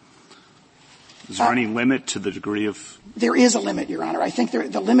that? Is there any limit to the degree of? There is a limit, Your Honor. I think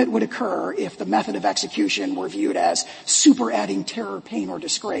the limit would occur if the method of execution were viewed as super adding terror, pain, or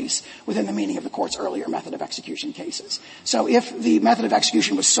disgrace within the meaning of the Court's earlier method of execution cases. So if the method of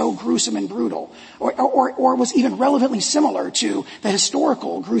execution was so gruesome and brutal, or was even relevantly similar to the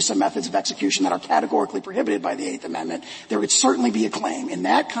historical gruesome methods of execution that are categorically prohibited by the Eighth Amendment, there would certainly be a claim in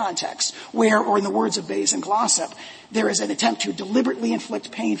that context where, or in the words of Bayes and Glossop, there is an attempt to deliberately inflict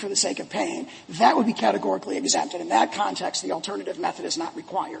pain for the sake of pain. That would be categorically exempted. In that context, the alternative method is not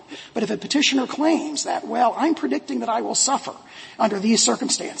required. But if a petitioner claims that, well, I'm predicting that I will suffer under these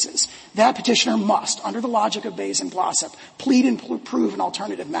circumstances, that petitioner must, under the logic of Bayes and Glossop, plead and prove an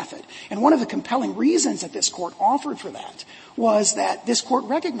alternative method. And one of the compelling reasons that this Court offered for that was that this Court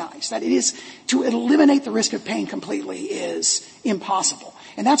recognized that it is to eliminate the risk of pain completely is impossible.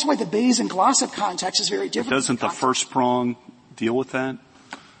 And that's why the Bayes and Glossop context is very different. Doesn't the first prong deal with that?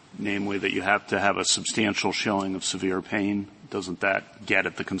 Namely, that you have to have a substantial showing of severe pain. Doesn't that get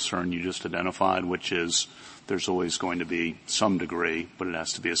at the concern you just identified, which is there's always going to be some degree, but it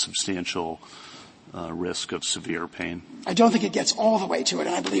has to be a substantial risk of severe pain? I don't think it gets all the way to it,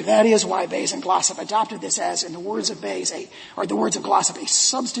 and I believe that is why Bayes and Glossop adopted this as, in the words of Bayes, or the words of Glossop, a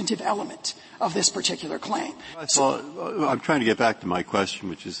substantive element of this particular claim. I'm trying to get back to my question,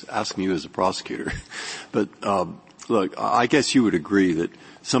 which is asking you as a prosecutor. But look, I guess you would agree that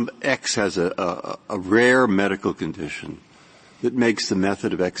some X has a rare medical condition that makes the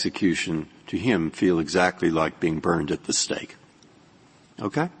method of execution to him feel exactly like being burned at the stake.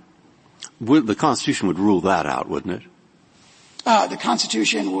 Okay? The Constitution would rule that out, wouldn't it? The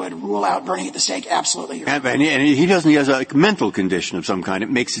Constitution would rule out burning at the stake, absolutely. And he has a mental condition of some kind.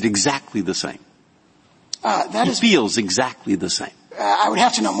 It makes it exactly the same. He feels exactly the same. I would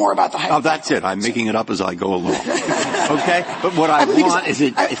have to know more about the hypothetical. Oh, that's it. I'm making it up as I go along. Okay? But what I want is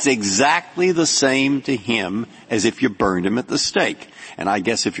it's exactly the same to him as if you burned him at the stake. And I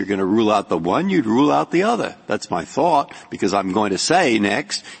guess if you're going to rule out the one, you'd rule out the other. That's my thought, because I'm going to say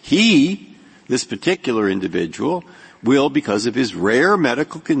next, this particular individual, will, because of his rare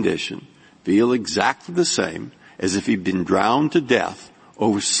medical condition, feel exactly the same as if he'd been drowned to death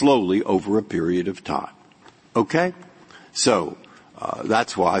slowly over a period of time. Okay? So,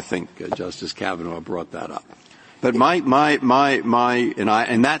 that's why I think Justice Kavanaugh brought that up. But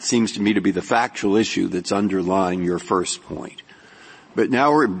and that seems to me to be the factual issue that's underlying your first point. But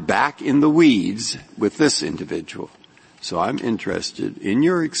now we're back in the weeds with this individual. So I'm interested in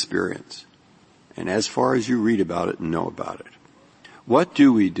your experience, and as far as you read about it and know about it, what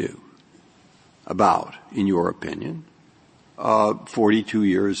do we do about, in your opinion, 42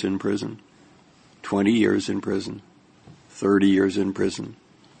 years in prison, 20 years in prison, 30 years in prison,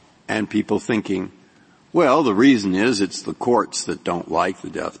 and people thinking, well, the reason is it's the courts that don't like the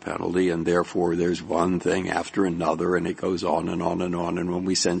death penalty, and therefore there's one thing after another, and it goes on and on and on, and when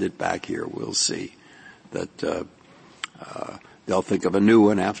we send it back here, we'll see that they'll think of a new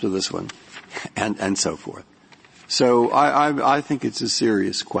one after this one, and so forth. So I think it's a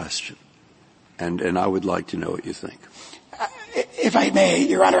serious question, and I would like to know what you think. If I may,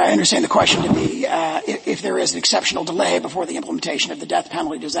 Your Honor, I understand the question to be, if there is an exceptional delay before the implementation of the death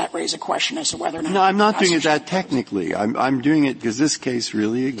penalty, does that raise a question as to whether or not... No, I'm not doing it that technically. I'm doing it because this case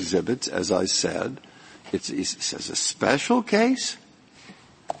really exhibits, as I said, it's a special case,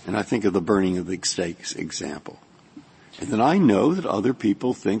 and I think of the burning of the stakes example. And then I know that other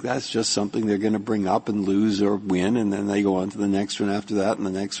people think that's just something they're going to bring up and lose or win, and then they go on to the next one after that and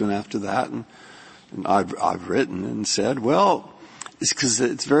the next one after that, and I've written and said, well, it's because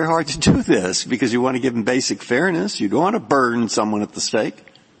it's very hard to do this because you want to give them basic fairness. You don't want to burn someone at the stake.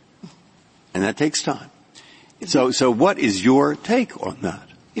 And that takes time. So what is your take on that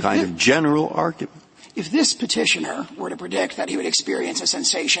kind of general argument? If this petitioner were to predict that he would experience a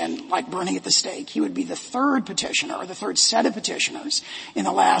sensation like burning at the stake, he would be the third petitioner or the third set of petitioners in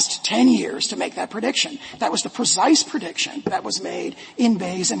the last 10 years to make that prediction. That was the precise prediction that was made in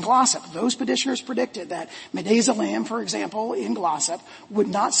Bayes and Glossop. Those petitioners predicted that midazolam, for example, in Glossop, would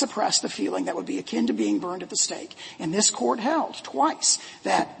not suppress the feeling that would be akin to being burned at the stake. And this court held twice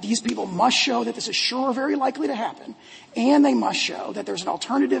that these people must show that this is sure very likely to happen, and they must show that there's an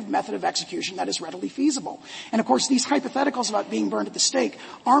alternative method of execution that is readily feasible. feasible. And of course, these hypotheticals about being burned at the stake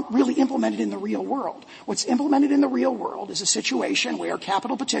aren't really implemented in the real world. What's implemented in the real world is a situation where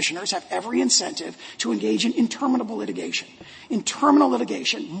capital petitioners have every incentive to engage in interminable litigation. In terminal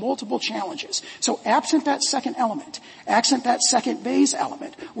litigation, multiple challenges. So absent that second element, absent that second Bayes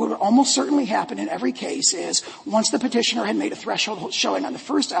element, what would almost certainly happen in every case is once the petitioner had made a threshold showing on the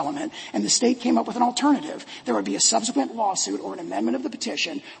first element and the state came up with an alternative, there would be a subsequent lawsuit or an amendment of the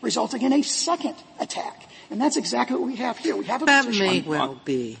petition resulting in a second attack. And that's exactly what we have here. We have a that petition. may well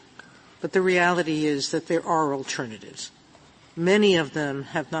be, but the reality is that there are alternatives. Many of them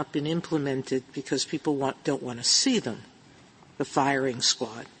have not been implemented because people don't want to see them. The firing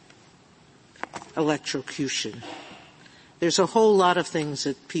squad, electrocution. There's a whole lot of things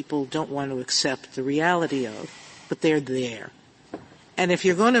that people don't want to accept the reality of, but they're there. And if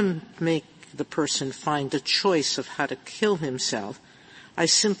you're going to make the person find a choice of how to kill himself, I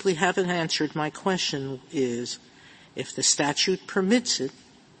simply haven't answered my question is, if the statute permits it,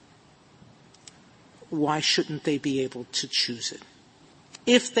 why shouldn't they be able to choose it?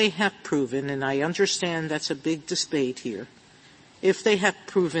 If they have proven, and I understand that's a big debate here, if they have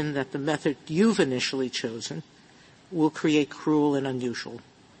proven that the method you've initially chosen will create cruel and unusual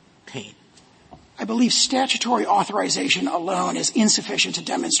pain. I believe statutory authorization alone is insufficient to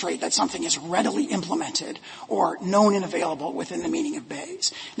demonstrate that something is readily implemented or known and available within the meaning of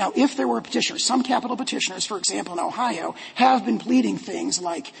Bayes. Now, if there were petitioners, some capital petitioners, for example, in Ohio, have been pleading things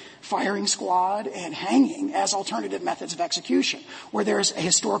like firing squad and hanging as alternative methods of execution, where there's a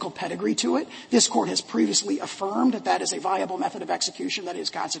historical pedigree to it. This Court has previously affirmed that that is a viable method of execution that is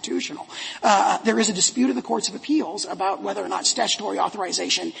constitutional. There is a dispute in the courts of appeals about whether or not statutory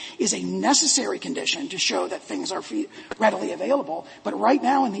authorization is a necessary condition to show that things are readily available. But right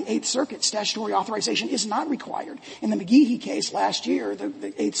now in the Eighth Circuit, statutory authorization is not required. In the McGehee case last year,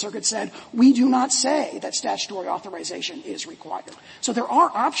 the Eighth Circuit said, we do not say that statutory authorization is required. So there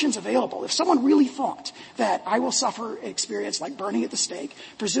are options available. If someone really thought that I will suffer an experience like burning at the stake,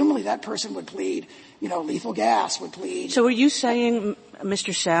 presumably that person would plead, lethal gas, would plead. So are you saying,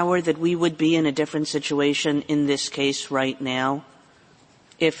 Mr. Sauer, that we would be in a different situation in this case right now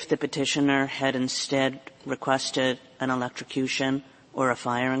if the petitioner had instead requested an electrocution or a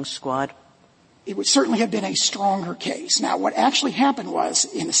firing squad? It would certainly have been a stronger case. Now, what actually happened was,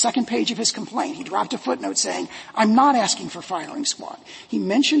 in the second page of his complaint, he dropped a footnote saying, I'm not asking for firing squad. He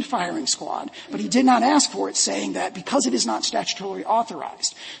mentioned firing squad, but he did not ask for it, saying that because it is not statutorily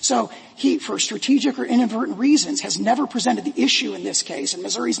authorized. So he, for strategic or inadvertent reasons, has never presented the issue in this case, and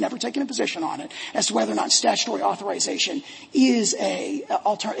Missouri's never taken a position on it, as to whether or not statutory authorization is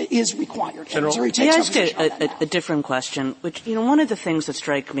required. And Missouri takes no position on that now. A different question, which, one of the things that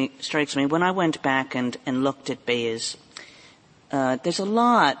strikes me when I went back and looked at Bayes, there's a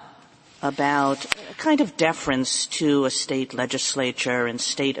lot about a kind of deference to a state legislature and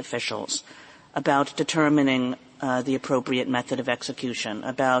state officials about determining the appropriate method of execution,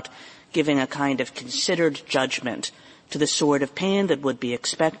 about giving a kind of considered judgment to the sort of pain that would be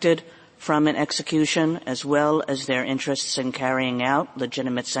expected from an execution, as well as their interests in carrying out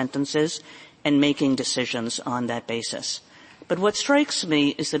legitimate sentences and making decisions on that basis. But what strikes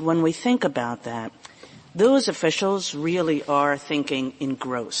me is that when we think about that, those officials really are thinking in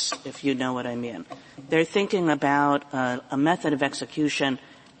gross, if you know what I mean. They're thinking about a method of execution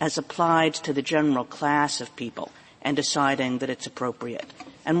as applied to the general class of people and deciding that it's appropriate.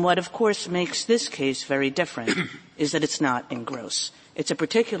 And what, of course, makes this case very different is that it's not in gross. It's a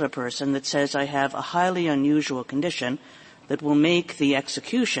particular person that says, I have a highly unusual condition that will make the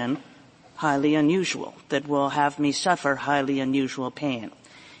execution highly unusual, that will have me suffer highly unusual pain.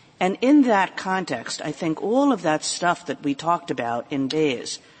 And in that context, I think all of that stuff that we talked about in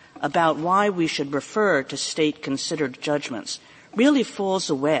Bayes about why we should refer to state-considered judgments really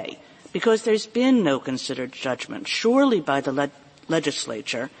falls away, because there's been no considered judgment, surely by the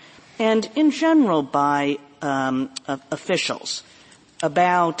legislature and in general by officials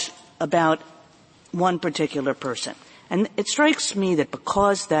about one particular person. And it strikes me that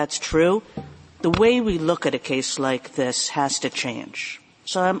because that's true, the way we look at a case like this has to change.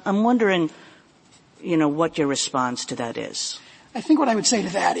 So I'm wondering, what your response to that is. I think what I would say to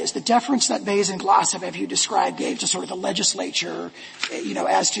that is the deference that Bayes and Glossop, as you described, gave to sort of the legislature,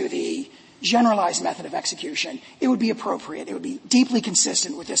 as to the generalized method of execution, it would be appropriate. It would be deeply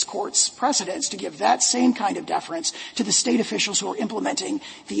consistent with this Court's precedents to give that same kind of deference to the state officials who are implementing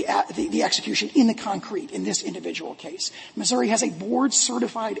the execution in the concrete in this individual case. Missouri has a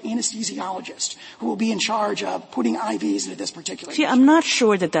board-certified anesthesiologist who will be in charge of putting IVs into this particular See, I'm not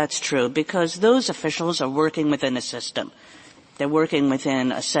sure that that's true, because those officials are working within a system. They're working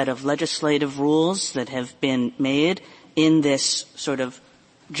within a set of legislative rules that have been made in this sort of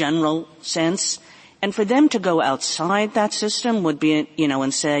general sense. And for them to go outside that system would be,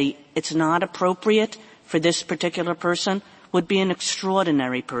 and say it's not appropriate for this particular person would be an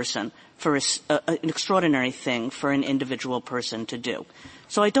extraordinary person for an extraordinary thing for an individual person to do.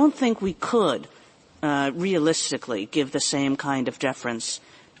 So I don't think we could realistically give the same kind of deference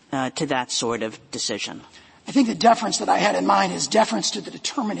to that sort of decision. I think the deference that I had in mind is deference to the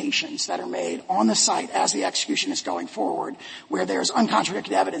determinations that are made on the site as the execution is going forward, where there's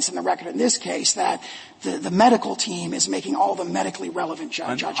uncontradicted evidence in the record in this case that the medical team is making all the medically relevant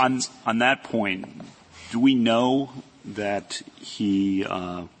judgments. On that point, do we know that he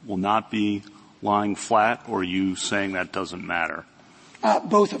will not be lying flat, or are you saying that doesn't matter?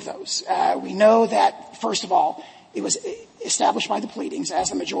 Both of those. We know that, first of all, it was established by the pleadings, as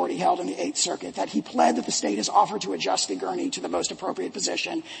the majority held in the Eighth Circuit, that he pled that the state has offered to adjust the gurney to the most appropriate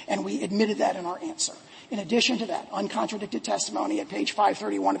position, and we admitted that in our answer. In addition to that, uncontradicted testimony at page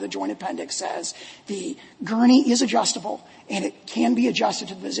 531 of the Joint Appendix says the gurney is adjustable, and it can be adjusted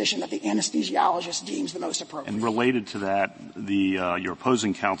to the position that the anesthesiologist deems the most appropriate. And related to that, your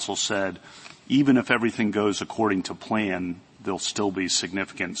opposing counsel said, even if everything goes according to plan, there'll still be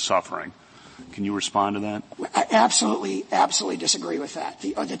significant suffering. Can you respond to that? I absolutely disagree with that.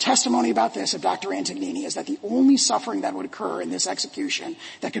 The testimony about this of Dr. Antognini is that the only suffering that would occur in this execution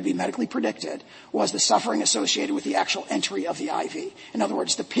that could be medically predicted was the suffering associated with the actual entry of the IV. In other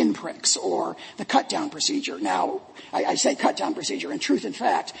words, the pinpricks or the cut-down procedure. Now, I say cut-down procedure. In truth, in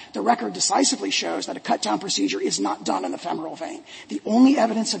fact, the record decisively shows that a cut-down procedure is not done in the femoral vein. The only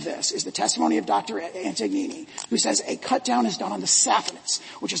evidence of this is the testimony of Dr. Antognini, who says a cut-down is done on the saphenous,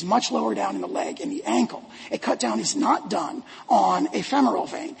 which is much lower down in the leg, in the ankle. A cut-down is not done on a femoral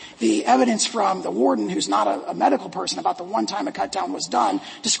vein. The evidence from the warden, who's not a medical person, about the one time a cut-down was done,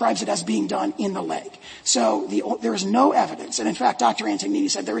 describes it as being done in the leg. So there is no evidence. And in fact, Dr. Antognini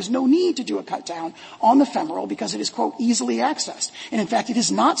said there is no need to do a cut-down on the femoral because it is, quote, easily accessed. And in fact, it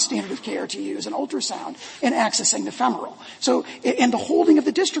is not standard of care to use an ultrasound in accessing the femoral. So, and the holding of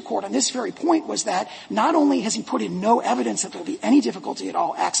the district court on this very point was that not only has he put in no evidence that there will be any difficulty at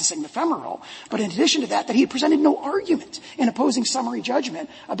all accessing the femoral, but in addition to that he had presented no argument in opposing summary judgment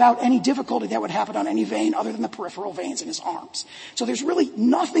about any difficulty that would happen on any vein other than the peripheral veins in his arms. So there's really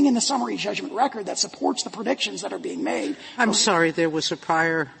nothing in the summary judgment record that supports the predictions that are being made. I'm sorry, there was a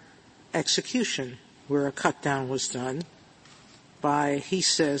prior execution where a cut down was done by, he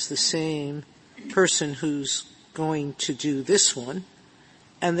says, the same person who's going to do this one,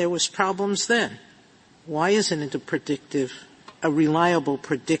 and there was problems then. Why isn't it a reliable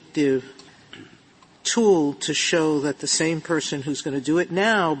predictive tool to show that the same person who's going to do it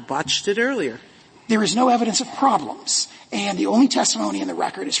now botched it earlier? There is no evidence of problems. And the only testimony in the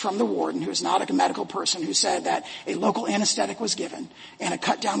record is from the warden, who is not a medical person, who said that a local anesthetic was given and a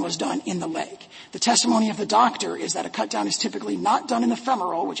cut-down was done in the leg. The testimony of the doctor is that a cut-down is typically not done in the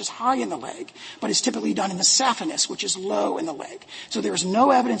femoral, which is high in the leg, but is typically done in the saphenous, which is low in the leg. So there is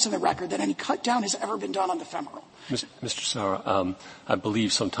no evidence in the record that any cut-down has ever been done on the femoral. Mr. Sauer, I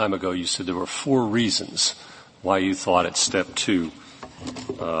believe some time ago you said there were 4 reasons why you thought at step 2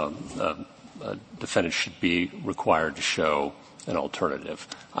 a defendant should be required to show an alternative.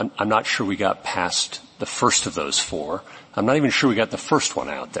 I'm not sure we got past the first of those 4. I'm not even sure we got the first one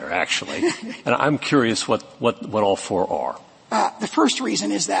out there, actually. And I'm curious what all 4 are. The first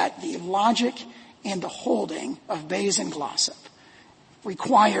reason is that the logic and the holding of Bayes and Glossop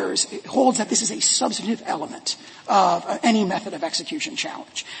holds that this is a substantive element of any method of execution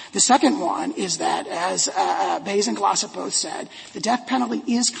challenge. The second one is that, as Bayes and Glossop both said, the death penalty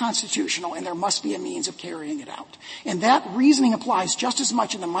is constitutional and there must be a means of carrying it out. And that reasoning applies just as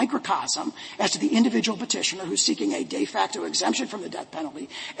much in the microcosm as to the individual petitioner who's seeking a de facto exemption from the death penalty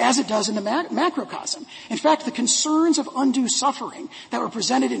as it does in the macrocosm. In fact, the concerns of undue suffering that were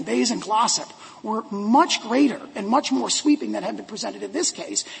presented in Bayes and Glossop were much greater and much more sweeping than had been presented in this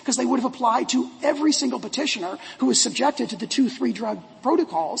case, because they would have applied to every single petitioner who was subjected to the 2-3 drug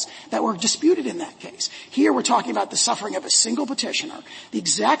protocols that were disputed in that case. Here we're talking about the suffering of a single petitioner.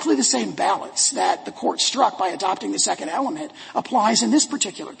 Exactly the same balance that the court struck by adopting the second element applies in this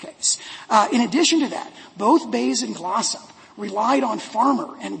particular case. In addition to that, both Bayes and Glossop relied on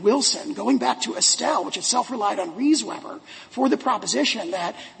Farmer and Wilson, going back to Estelle, which itself relied on Reesweber, for the proposition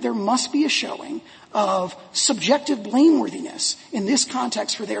that there must be a showing of subjective blameworthiness in this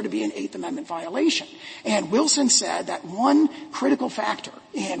context for there to be an Eighth Amendment violation. And Wilson said that one critical factor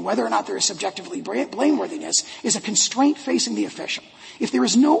in whether or not there is subjectively blameworthiness is a constraint facing the official. If there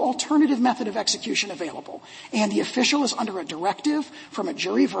is no alternative method of execution available and the official is under a directive from a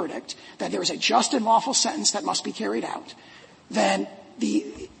jury verdict that there is a just and lawful sentence that must be carried out, then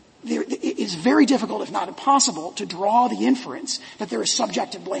it is very difficult, if not impossible, to draw the inference that there is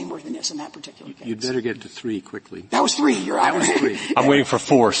subjective blameworthiness in that particular case. You'd better get to 3 quickly. That was 3, Your Honor. That was 3. I'm waiting for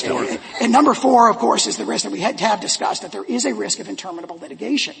 4 still. And number 4, of course, is the risk that we have discussed, that there is a risk of interminable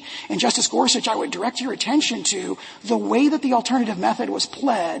litigation. And Justice Gorsuch, I would direct your attention to the way that the alternative method was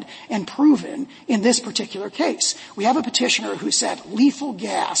pled and proven in this particular case. We have a petitioner who said lethal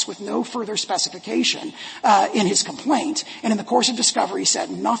gas with no further specification in his complaint, and in the course of discovery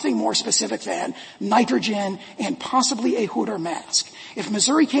said nothing more specific than nitrogen and possibly a hood or mask. If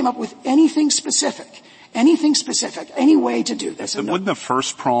Missouri came up with anything specific, any way to do this. Wouldn't the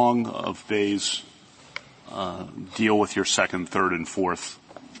first prong of Bayes deal with your second, third, and fourth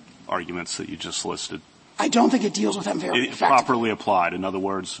arguments that you just listed? I don't think it deals with them very effectively. Properly applied. In other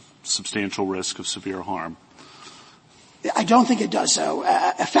words, substantial risk of severe harm. I don't think it does so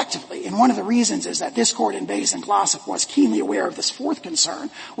effectively. And one of the reasons is that this Court in Bayes and Glossop was keenly aware of this fourth concern,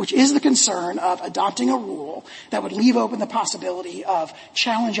 which is the concern of adopting a rule that would leave open the possibility of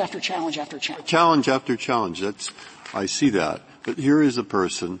challenge after challenge after challenge. Challenge after challenge. I see that. But here is a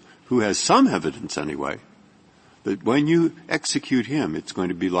person who has some evidence anyway that when you execute him, it's going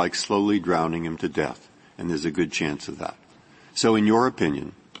to be like slowly drowning him to death. And there's a good chance of that. So in your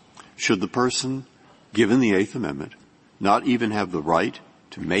opinion, should the person, given the Eighth Amendment, not even have the right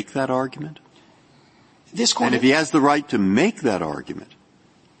to make that argument? And if he has the right to make that argument,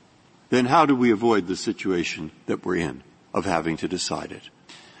 then how do we avoid the situation that we're in of having to decide it?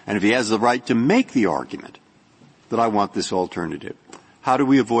 And if he has the right to make the argument that I want this alternative, how do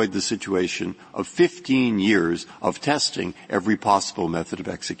we avoid the situation of 15 years of testing every possible method of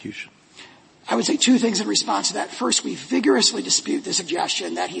execution? I would say 2 things in response to that. First, we vigorously dispute the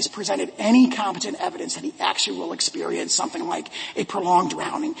suggestion that he's presented any competent evidence that he actually will experience something like a prolonged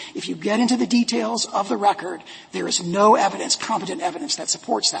drowning. If you get into the details of the record, there is no evidence, competent evidence, that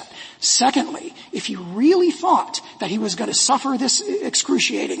supports that. Secondly, if you really thought that he was going to suffer this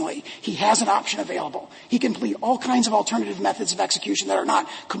excruciatingly, he has an option available. He can plead all kinds of alternative methods of execution that are not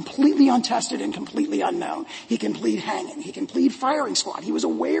completely untested and completely unknown. He can plead hanging. He can plead firing squad. He was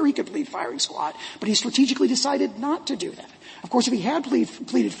aware he could plead firing squad, but he strategically decided not to do that. Of course, if he had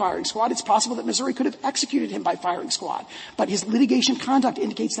pleaded firing squad, it's possible that Missouri could have executed him by firing squad. But his litigation conduct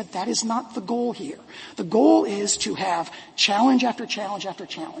indicates that that is not the goal here. The goal is to have challenge after challenge after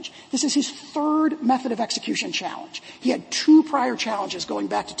challenge. This is his 3rd method of execution challenge. He had 2 prior challenges going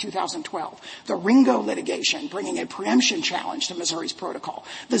back to 2012. The Ringo litigation, bringing a preemption challenge to Missouri's protocol.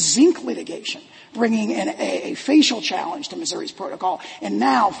 The Zink litigation, bringing a facial challenge to Missouri's protocol. And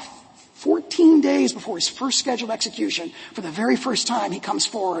now, 14 days before his first scheduled execution, for the very first time, he comes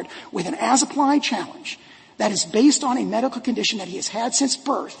forward with an as-applied challenge that is based on a medical condition that he has had since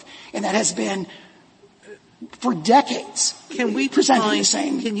birth and that has been, for decades, presented the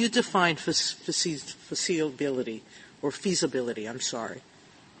same. Can you define feasibility or feasibility? I'm sorry.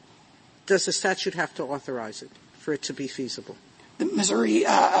 Does the statute have to authorize it for it to be feasible? The Missouri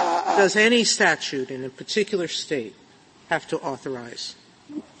does any statute in a particular state have to authorize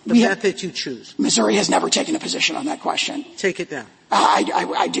the method you choose? Missouri has never taken a position on that question. Take it down.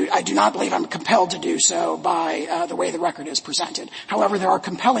 I do not believe I'm compelled to do so by the way the record is presented. However, there are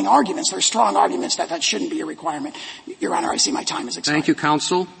compelling arguments. There are strong arguments that shouldn't be a requirement. Your Honor, I see my time is expired. Thank you,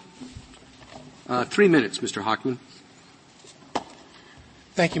 counsel. 3 minutes, Mr. Hochman.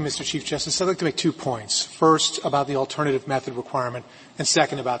 Thank you, Mr. Chief Justice. I'd like to make 2 points. First, about the alternative method requirement, and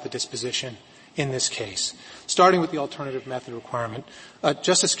second, about the disposition in this case. Starting with the alternative method requirement,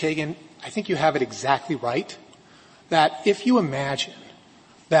 Justice Kagan, I think you have it exactly right, that if you imagine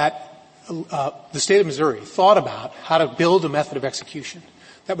that the state of Missouri thought about how to build a method of execution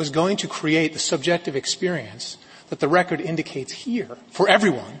that was going to create the subjective experience that the record indicates here, for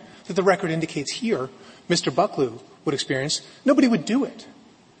everyone, that the record indicates here, Mr. Bucklew would experience, nobody would do it.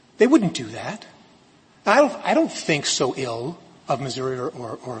 They wouldn't do that. I don't think so ill of Missouri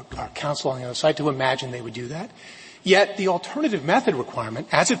or our counsel on the other side to imagine they would do that. Yet the alternative method requirement,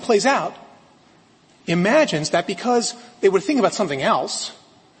 as it plays out, imagines that because they were thinking about something else,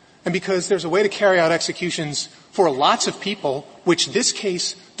 and because there's a way to carry out executions for lots of people, which this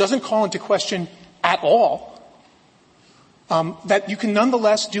case doesn't call into question at all, that you can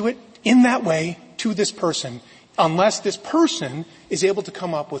nonetheless do it in that way to this person, unless this person is able to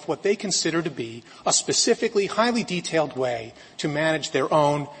come up with what they consider to be a specifically highly detailed way to manage their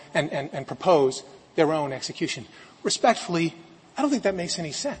own and propose their own execution. Respectfully, I don't think that makes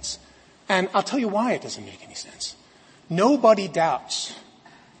any sense. And I'll tell you why it doesn't make any sense. Nobody doubts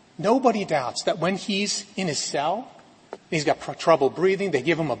that when he's in his cell, he's got trouble breathing, they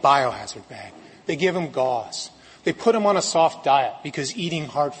give him a biohazard bag. They give him gauze. They put him on a soft diet because eating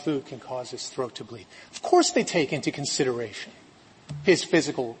hard food can cause his throat to bleed. Of course they take into consideration his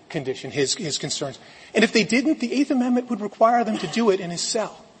physical condition, his concerns. And if they didn't, the Eighth Amendment would require them to do it in his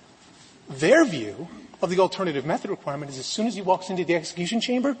cell. Their view of the alternative method requirement is as soon as he walks into the execution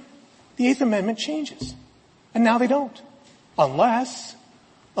chamber, the Eighth Amendment changes. And now they don't. Unless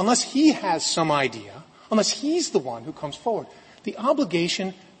he has some idea, unless he's the one who comes forward. The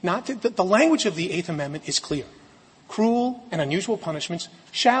obligation the language of the Eighth Amendment is clear. Cruel and unusual punishments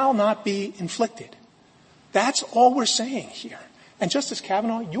shall not be inflicted. That's all we're saying here. And Justice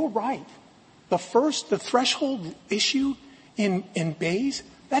Kavanaugh, you're right. The threshold issue in Bayes,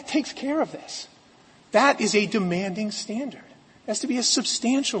 that takes care of this. That is a demanding standard. It has to be a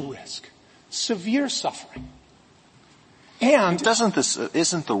substantial risk, severe suffering. And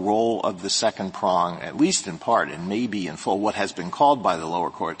isn't the role of the second prong, at least in part, and maybe in full, what has been called by the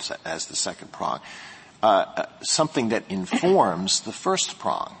lower courts as the second prong, something that informs the first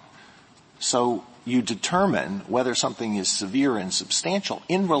prong? So you determine whether something is severe and substantial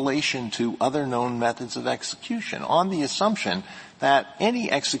in relation to other known methods of execution on the assumption that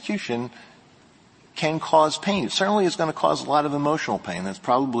any execution can cause pain. It certainly is going to cause a lot of emotional pain. That's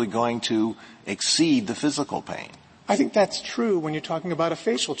probably going to exceed the physical pain. I think that's true when you're talking about a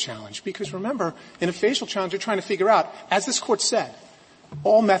facial challenge, because remember, in a facial challenge, you're trying to figure out, as this Court said,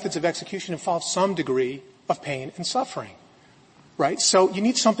 all methods of execution involve some degree of pain and suffering. Right? So you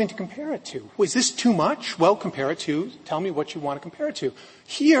need something to compare it to. Is this too much? Well, tell me what you want to compare it to.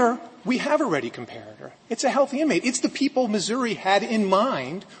 Here, we have a ready comparator. It's a healthy inmate. It's the people Missouri had in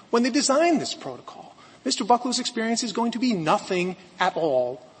mind when they designed this protocol. Mr. Bucklew's experience is going to be nothing at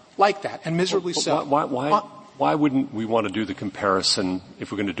all like that, and miserably so. Why wouldn't we want to do the comparison,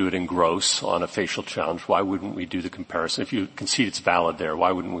 if we're going to do it in gross on a facial challenge, why wouldn't we do the comparison? If you concede it's valid there,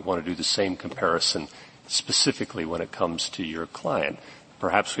 why wouldn't we want to do the same comparison specifically when it comes to your client?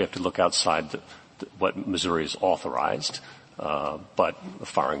 Perhaps we have to look outside what Missouri has authorized, but a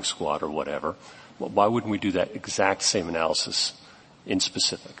firing squad or whatever. Why wouldn't we do that exact same analysis in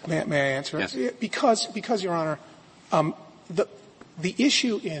specific? May I answer? Yes. Because, Your Honor, the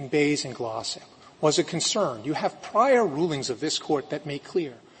issue in Bayes and Glossop was a concern. You have prior rulings of this Court that make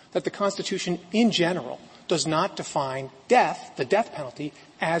clear that the Constitution in general does not define death, the death penalty,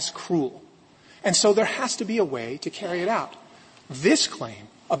 as cruel. And so there has to be a way to carry it out. This claim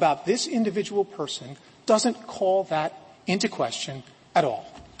about this individual person doesn't call that into question at all.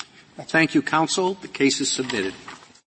 Thank you, counsel. The case is submitted.